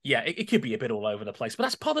it could be a bit all over the place, but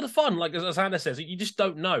that's part of the fun. Like as Hannah says, you just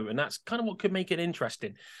don't know, and that's kind of what could make it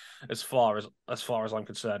interesting, as far as I'm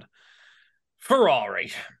concerned.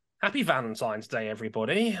 Ferrari, happy Valentine's Day,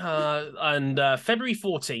 everybody! And February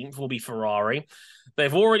 14th will be Ferrari.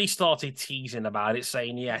 They've already started teasing about it,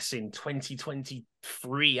 saying yes, in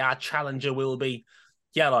 2023 our challenger will be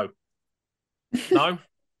yellow. No.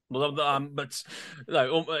 But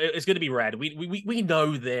no, it's going to be red. We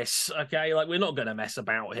know this, okay? Like, we're not going to mess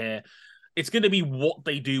about here. It's going to be what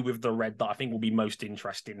they do with the red that I think will be most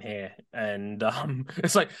interesting here. And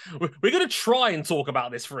it's like we're going to try and talk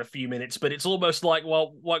about this for a few minutes, but it's almost like,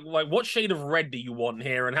 well, like what shade of red do you want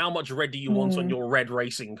here, and how much red do you want on your red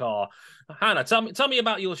racing car? Hannah, tell me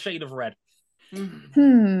about your shade of red.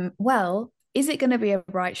 Well, is it going to be a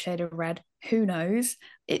bright shade of red? Who knows?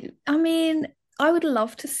 I would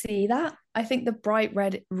love to see that. I think the bright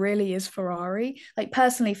red really is Ferrari. Like,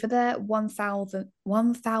 personally, for their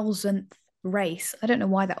 1000th race, I don't know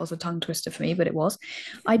why that was a tongue twister for me, but it was.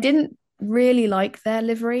 I didn't really like their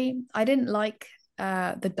livery. I didn't like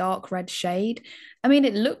the dark red shade. I mean,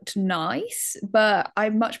 it looked nice, but I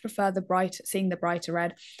much prefer seeing the brighter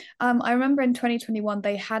red. I remember in 2021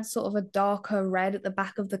 they had sort of a darker red at the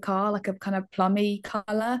back of the car, like a kind of plummy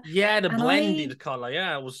color. Yeah, the blended color.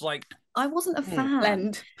 Yeah, it was like, I wasn't a fan.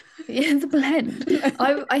 Blend. Yeah, the blend.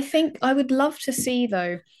 I think I would love to see,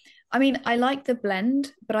 though. I mean, I like the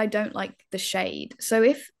blend, but I don't like the shade. So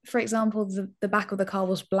if, for example, the back of the car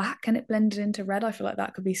was black and it blended into red, I feel like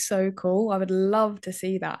that could be so cool. I would love to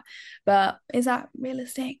see that. But is that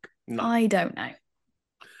realistic? No. I don't know.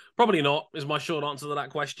 Probably not, is my short answer to that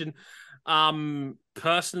question.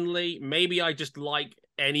 Personally, maybe I just like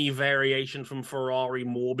any variation from Ferrari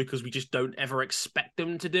more because we just don't ever expect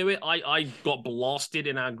them to do it. I got blasted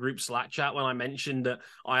in our group Slack chat when I mentioned that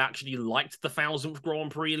I actually liked the 1000th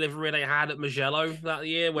Grand Prix livery they had at Mugello that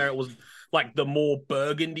year, where it was like the more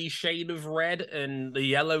burgundy shade of red and the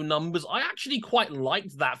yellow numbers. I actually quite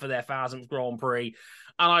liked that for their 1000th Grand Prix.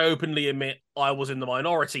 And I openly admit I was in the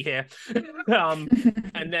minority here.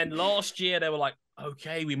 And then last year they were like,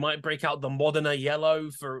 okay, we might break out the Modena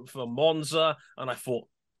yellow for Monza. And I thought,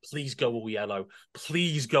 please go all yellow.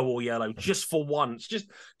 Please go all yellow. Just for once.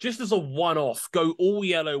 Just as a one-off. Go all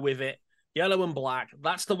yellow with it. Yellow and black.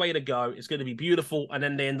 That's the way to go. It's going to be beautiful. And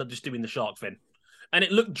then they end up just doing the shark fin. And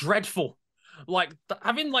it looked dreadful. Like,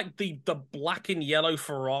 having like the black and yellow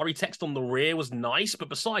Ferrari text on the rear was nice. But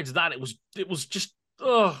besides that, it was just,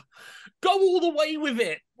 go all the way with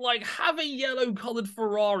it. Like, have a yellow colored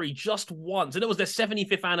Ferrari just once. And it was their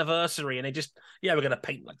 75th anniversary, and they just, we're gonna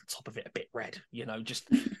paint like the top of it a bit red, just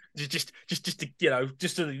to, just so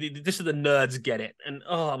the nerds get it. And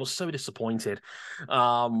I was so disappointed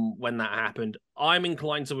when that happened. I'm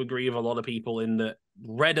inclined to agree with a lot of people in that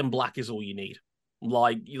red and black is all you need.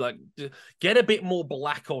 Like, get a bit more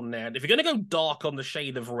black on there. If you're gonna go dark on the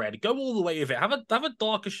shade of red, go all the way with it. Have a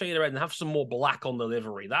darker shade of red and have some more black on the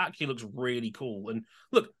livery. That actually looks really cool. And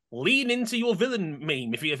look, lean into your villain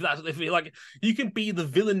meme. If you like, you can be the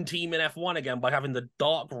villain team in F1 again by having the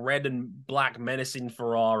dark red and black menacing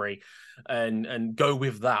Ferrari, and go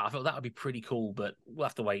with that. I thought that would be pretty cool, but we'll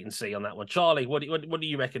have to wait and see on that one. Charlie, what do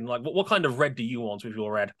you reckon? Like, what kind of red do you want with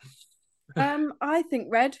your red? I think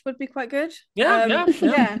red would be quite good. Yeah.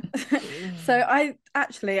 So I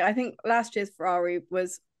think last year's Ferrari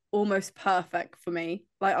was almost perfect for me.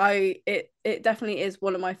 Like it definitely is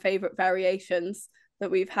one of my favorite variations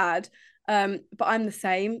that we've had. But I'm the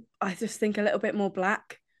same. I just think a little bit more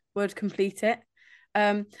black would complete it.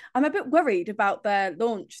 I'm a bit worried about their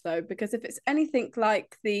launch though, because if it's anything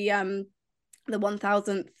like the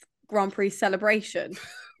 1000th Grand Prix celebration,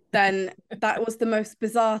 then that was the most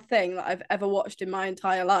bizarre thing that I've ever watched in my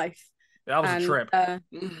entire life. That was a trip.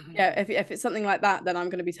 Yeah, if it's something like that, then I'm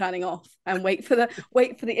going to be turning off and wait for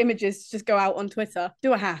the images to just go out on Twitter.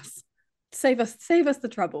 Do a Haas, save us the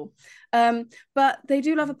trouble. But they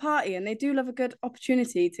do love a party, and they do love a good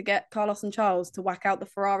opportunity to get Carlos and Charles to whack out the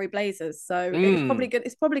Ferrari Blazers. So it's probably good.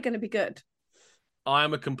 It's probably going to be good. I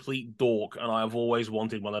am a complete dork, and I have always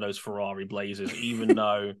wanted one of those Ferrari Blazers, even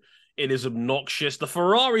though it is obnoxious. The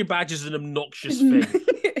Ferrari badge is an obnoxious thing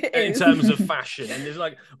in terms of fashion, and it's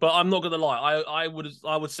like, but I'm not gonna lie. I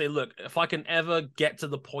would say, look, if I can ever get to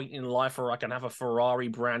the point in life where I can have a Ferrari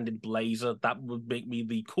branded blazer, that would make me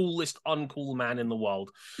the coolest uncool man in the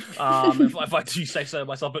world. If I do say so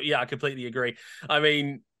myself, but yeah, I completely agree. I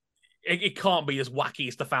mean, it can't be as wacky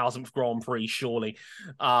as the 1000th Grand Prix, surely.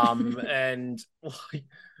 And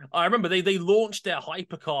I remember they launched their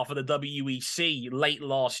hypercar for the WEC late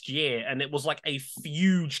last year, and it was like a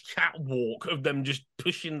huge catwalk of them just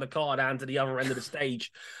pushing the car down to the other end of the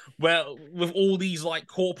stage, where with all these like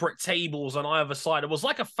corporate tables on either side. It was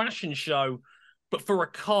like a fashion show, but for a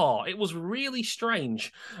car. It was really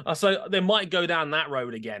strange. So they might go down that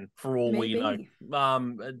road again, for all we know.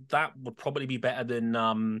 That would probably be better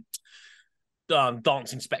than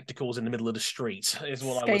dancing spectacles in the middle of the street, is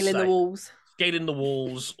what I would say. Scaling the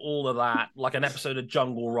walls, all of that. Like an episode of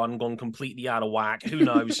Jungle Run gone completely out of whack. Who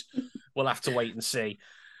knows? We'll have to wait and see.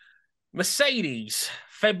 Mercedes,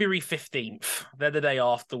 February 15th. They're the day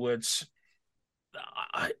afterwards.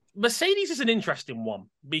 Mercedes is an interesting one,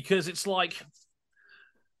 because it's like,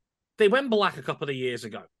 they went black a couple of years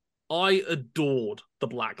ago. I adored the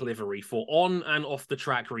black livery for on and off the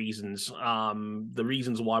track reasons. The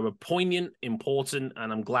reasons why were poignant, important,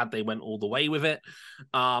 and I'm glad they went all the way with it.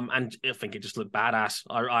 And I think it just looked badass.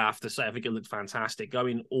 I have to say, I think it looked fantastic.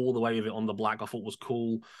 Going all the way with it on the black, I thought was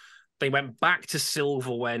cool. They went back to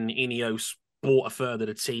silver when Ineos bought a third of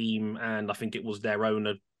the team, and I think it was their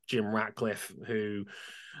owner, Jim Ratcliffe, who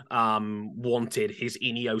wanted his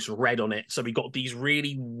Ineos red on it. So we got these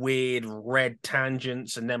really weird red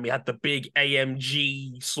tangents, and then we had the big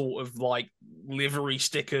AMG sort of like livery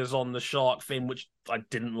stickers on the shark fin, which I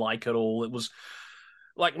didn't like at all. It was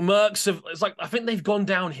like it's like, I think they've gone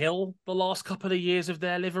downhill the last couple of years of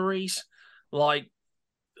their liveries. Like,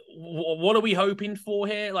 what are we hoping for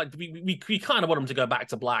here? Like, we kind of want them to go back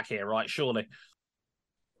to black here, right? Surely.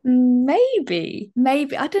 Maybe.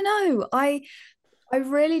 I don't know. I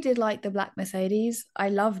really did like the black Mercedes. I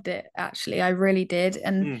loved it, actually. I really did.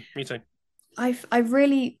 And me too. I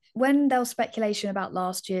really, when there was speculation about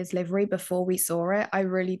last year's livery before we saw it, I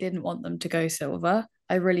really didn't want them to go silver.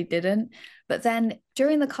 I really didn't. But then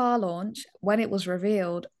during the car launch, when it was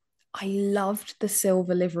revealed, I loved the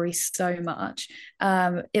silver livery so much.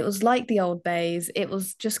 It was like the old days. It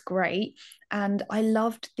was just great. And I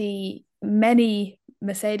loved the many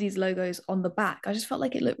Mercedes logos on the back. I just felt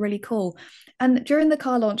like it looked really cool. And during the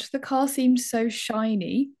car launch, the car seemed so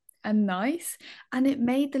shiny and nice, and it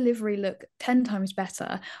made the livery look 10 times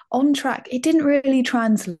better. On track, it didn't really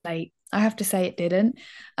translate. I have to say it didn't.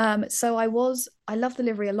 So I loved the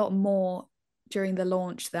livery a lot more during the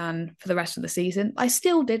launch than for the rest of the season. I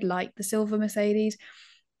still did like the silver Mercedes,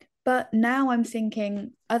 but now I'm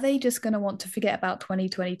thinking, are they just going to want to forget about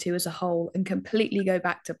 2022 as a whole and completely go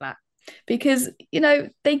back to black? Because,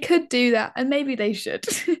 they could do that, and maybe they should.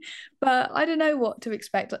 But I don't know what to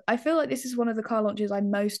expect. I feel like this is one of the car launches I'm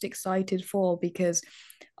most excited for, because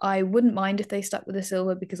I wouldn't mind if they stuck with the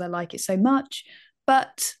silver because I like it so much.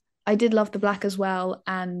 But I did love the black as well.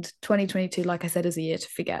 And 2022, like I said, is a year to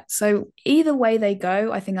forget. So either way they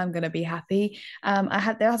go, I think I'm going to be happy. There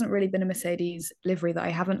hasn't really been a Mercedes livery that I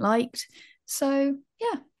haven't liked. So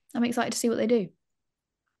yeah, I'm excited to see what they do.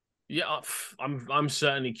 Yeah, I'm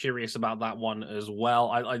certainly curious about that one as well.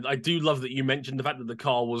 I do love that you mentioned the fact that the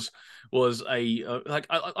car was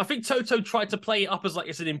I think Toto tried to play it up as like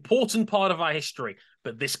it's an important part of our history,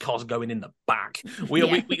 but this car's going in the back. We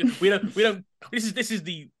don't. This is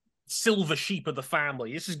the silver sheep of the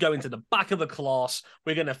family. This is going to the back of the class.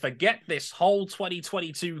 We're gonna forget this whole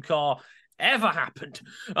 2022 car ever happened,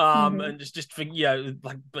 and just think,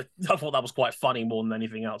 but I thought that was quite funny more than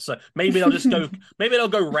anything else. So maybe they'll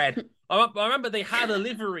go red. I remember they had a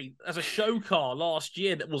livery as a show car last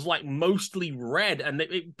year that was like mostly red, and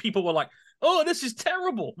people were like, "Oh, this is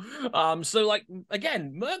terrible." So like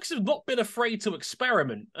again, Mercs have not been afraid to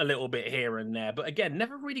experiment a little bit here and there, but again,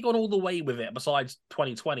 never really gone all the way with it. Besides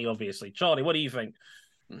 2020, obviously. Charlie, what do you think?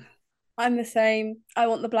 I'm the same. I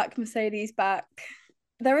want the black Mercedes back.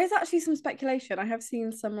 There is actually some speculation. I have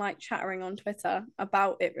seen some like chattering on Twitter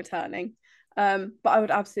about it returning. But I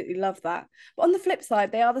would absolutely love that. But on the flip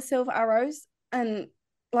side, they are the silver arrows, and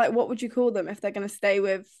like, what would you call them if they're going to stay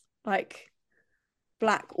with like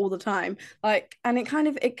black all the time? Like, and it kind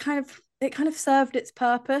of served its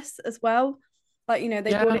purpose as well. Like, you know,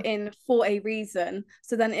 they brought it in for a reason.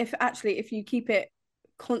 So then if you keep it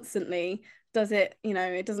constantly, does it, you know,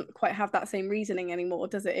 it doesn't quite have that same reasoning anymore,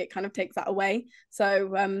 does it? It kind of takes that away.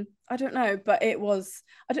 So I don't know, but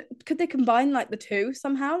could they combine like the two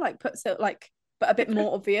somehow, like but a bit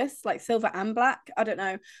more obvious, like silver and black? I don't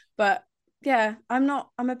know, but yeah, I'm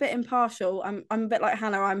a bit impartial. I'm a bit like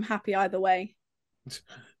Hannah. I'm happy either way.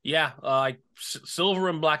 Yeah, silver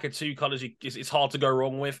and black are two colors it's hard to go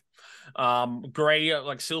wrong with. Gray,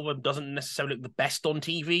 like silver, doesn't necessarily look the best on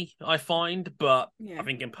TV, I find, but I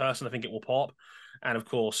think in person, I think it will pop. And of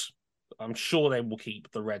course, I'm sure they will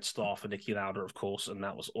keep the red star for Niki Lauda, of course, and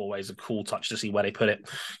that was always a cool touch to see where they put it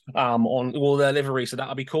on all their livery, so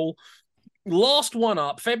that'll be cool. Last one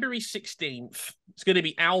up, February 16th, it's going to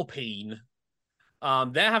be Alpine.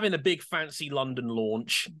 They're having a big fancy London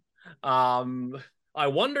launch. I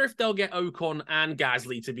wonder if they'll get Ocon and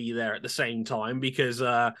Gasly to be there at the same time, because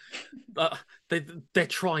they're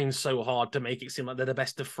trying so hard to make it seem like they're the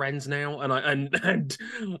best of friends now, and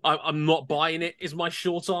I'm not buying it. Is my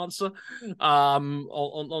short answer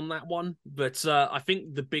on that one. But I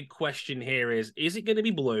think the big question here is it going to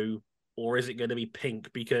be blue or is it going to be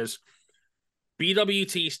pink? Because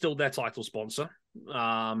BWT is still their title sponsor.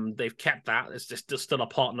 They've kept that. It's just still a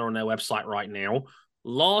partner on their website right now.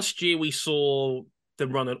 Last year we saw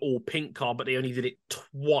them run an all pink car, but they only did it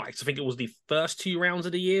twice. I think it was the first 2 rounds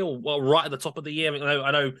of the year, or well, right at the top of the year. I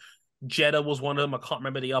know Jeddah was one of them. I can't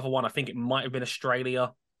remember the other one. I think it might have been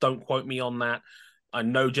Australia. Don't quote me on that. I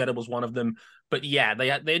know Jeddah was one of them. But yeah,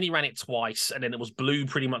 they only ran it twice, and then it was blue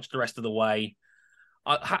pretty much the rest of the way.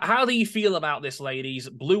 How do you feel about this, ladies?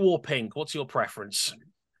 Blue or pink? What's your preference?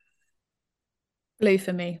 Blue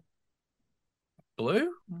for me.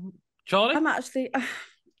 Blue? Charlie? I'm actually...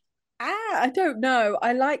 I don't know.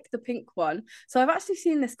 I like the pink one. So I've actually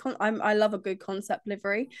seen this. I love a good concept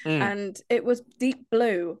livery, and it was deep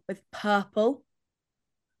blue with purple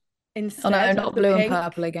instead. Oh no, not blue and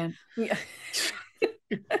purple again. Yeah.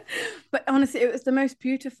 But honestly, it was the most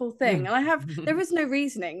beautiful thing, and there is no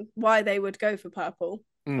reasoning why they would go for purple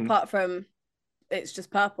apart from it's just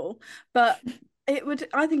purple. But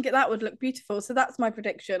I think that would look beautiful. So that's my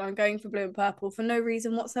prediction. I'm going for blue and purple for no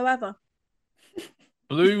reason whatsoever.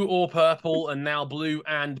 Blue or purple, and now blue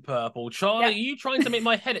and purple. Charlie, are you trying to make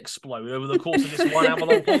my head explode over the course of this 1 hour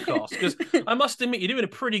long podcast? Because I must admit, you're doing a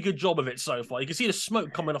pretty good job of it so far. You can see the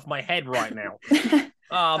smoke coming off my head right now.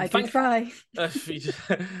 I can try.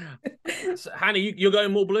 Hannah, you're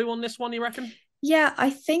going more blue on this one, you reckon? Yeah, I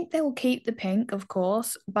think they will keep the pink, of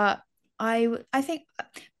course, but I think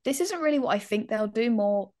this isn't really what I think they'll do,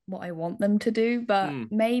 more what I want them to do. But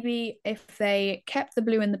maybe if they kept the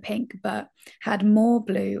blue and the pink, but had more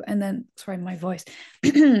blue, and then, sorry, my voice,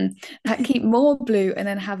 keep more blue and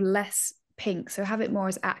then have less pink. So have it more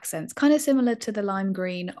as accents, kind of similar to the lime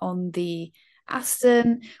green on the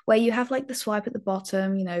Aston, where you have like the swipe at the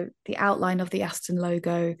bottom, you know, the outline of the Aston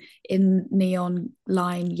logo in neon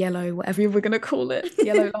lime yellow, whatever we're going to call it,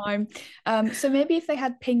 yellow lime. So maybe if they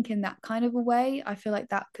had pink in that kind of a way, I feel like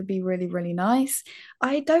that could be really, really nice.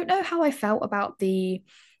 I don't know how I felt about the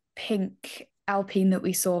pink Alpine that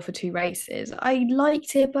we saw for 2 races. I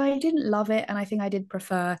liked it, but I didn't love it, and I think I did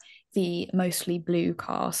prefer the mostly blue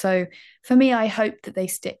car. So for me, I hope that they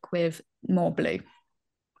stick with more blue.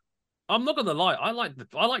 I'm not gonna lie, I liked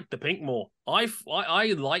the pink more. I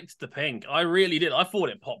liked the pink. I really did. I thought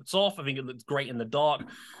it popped off. I think it looked great in the dark.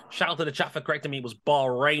 Shout out to the chat for correcting me. It was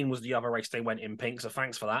Bahrain was the other race they went in pink, so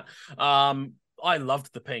thanks for that. I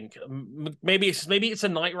loved the pink. Maybe it's a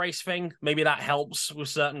night race thing. Maybe that helps with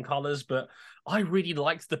certain colors, but I really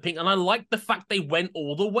liked the pink, and I liked the fact they went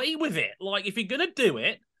all the way with it. Like, if you're gonna do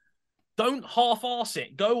it, don't half-arse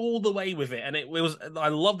it. Go all the way with it. And it was. I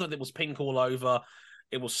love that it was pink all over.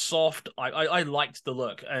 It was soft. I liked the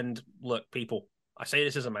look. And look, people, I say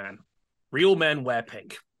this as a man. Real men wear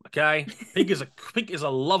pink. Okay, pink is a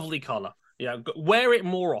lovely color. Yeah, wear it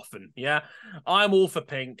more often. Yeah, I'm all for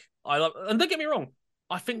pink. And don't get me wrong,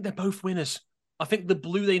 I think they're both winners. I think the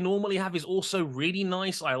blue they normally have is also really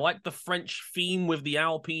nice. I like the French theme with the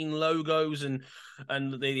Alpine logos and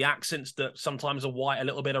the accents that sometimes are white, a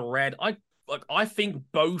little bit of red. I think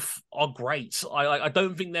both are great. I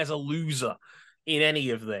don't think there's a loser in any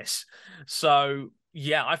of this. So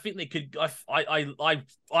yeah, I think they could.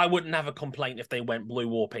 I wouldn't have a complaint if they went blue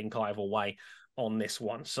or pink either way on this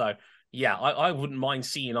one. So yeah, I wouldn't mind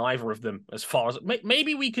seeing either of them. As far as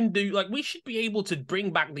maybe we can do, like, we should be able to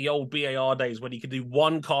bring back the old BAR days when you could do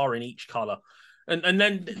one car in each color. And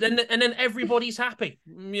then everybody's happy.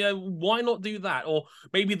 You know, why not do that? Or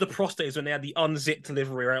maybe the Prost days when they had the unzipped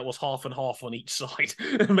livery where it was half and half on each side.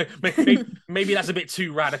 maybe that's a bit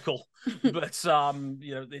too radical, but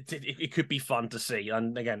you know, it could be fun to see.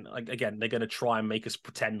 And again, they're going to try and make us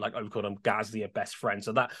pretend like Ocon and Gasly are best friends.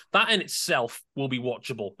 So that in itself will be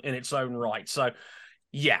watchable in its own right. So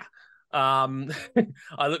yeah.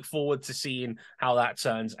 I look forward to seeing how that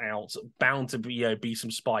turns out. Bound to be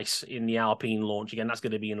some spice in the Alpine launch again. That's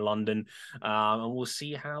going to be in London, and we'll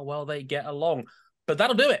see how well they get along. But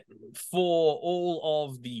that'll do it for all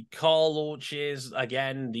of the car launches.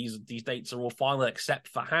 Again, these dates are all final except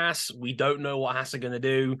for Haas. We don't know what Haas are going to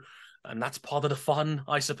do. And that's part of the fun,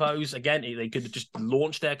 I suppose. Again, they could just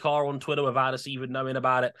launch their car on Twitter without us even knowing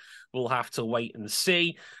about it. We'll have to wait and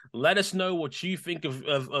see. Let us know what you think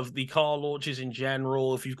of the car launches in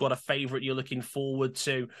general. If you've got a favorite you're looking forward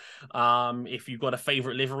to. If you've got a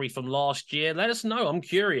favorite livery from last year, let us know. I'm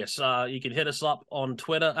curious. You can hit us up on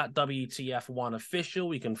Twitter at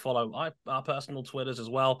WTF1Official. You can follow our personal Twitters as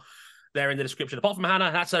well. There in the description. Apart from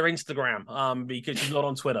Hannah, that's her Instagram, because she's not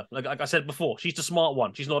on Twitter. Like I said before, she's the smart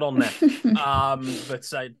one. She's not on there. But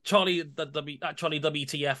Charlie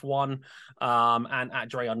WTF1, and at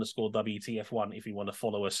Dre_WTF1 if you want to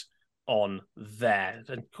follow us on there.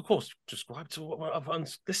 And of course, subscribe to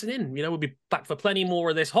and listen in. You know, we'll be back for plenty more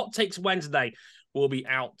of this. Hot Takes Wednesday will be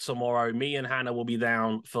out tomorrow. Me and Hannah will be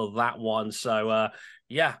down for that one. So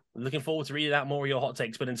yeah, looking forward to reading out more of your hot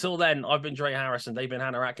takes. But until then, I've been Dre Harrison, they've been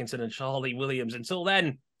Hannah Atkinson and Charlie Williams. Until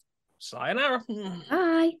then, sayonara.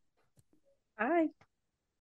 Bye. Bye.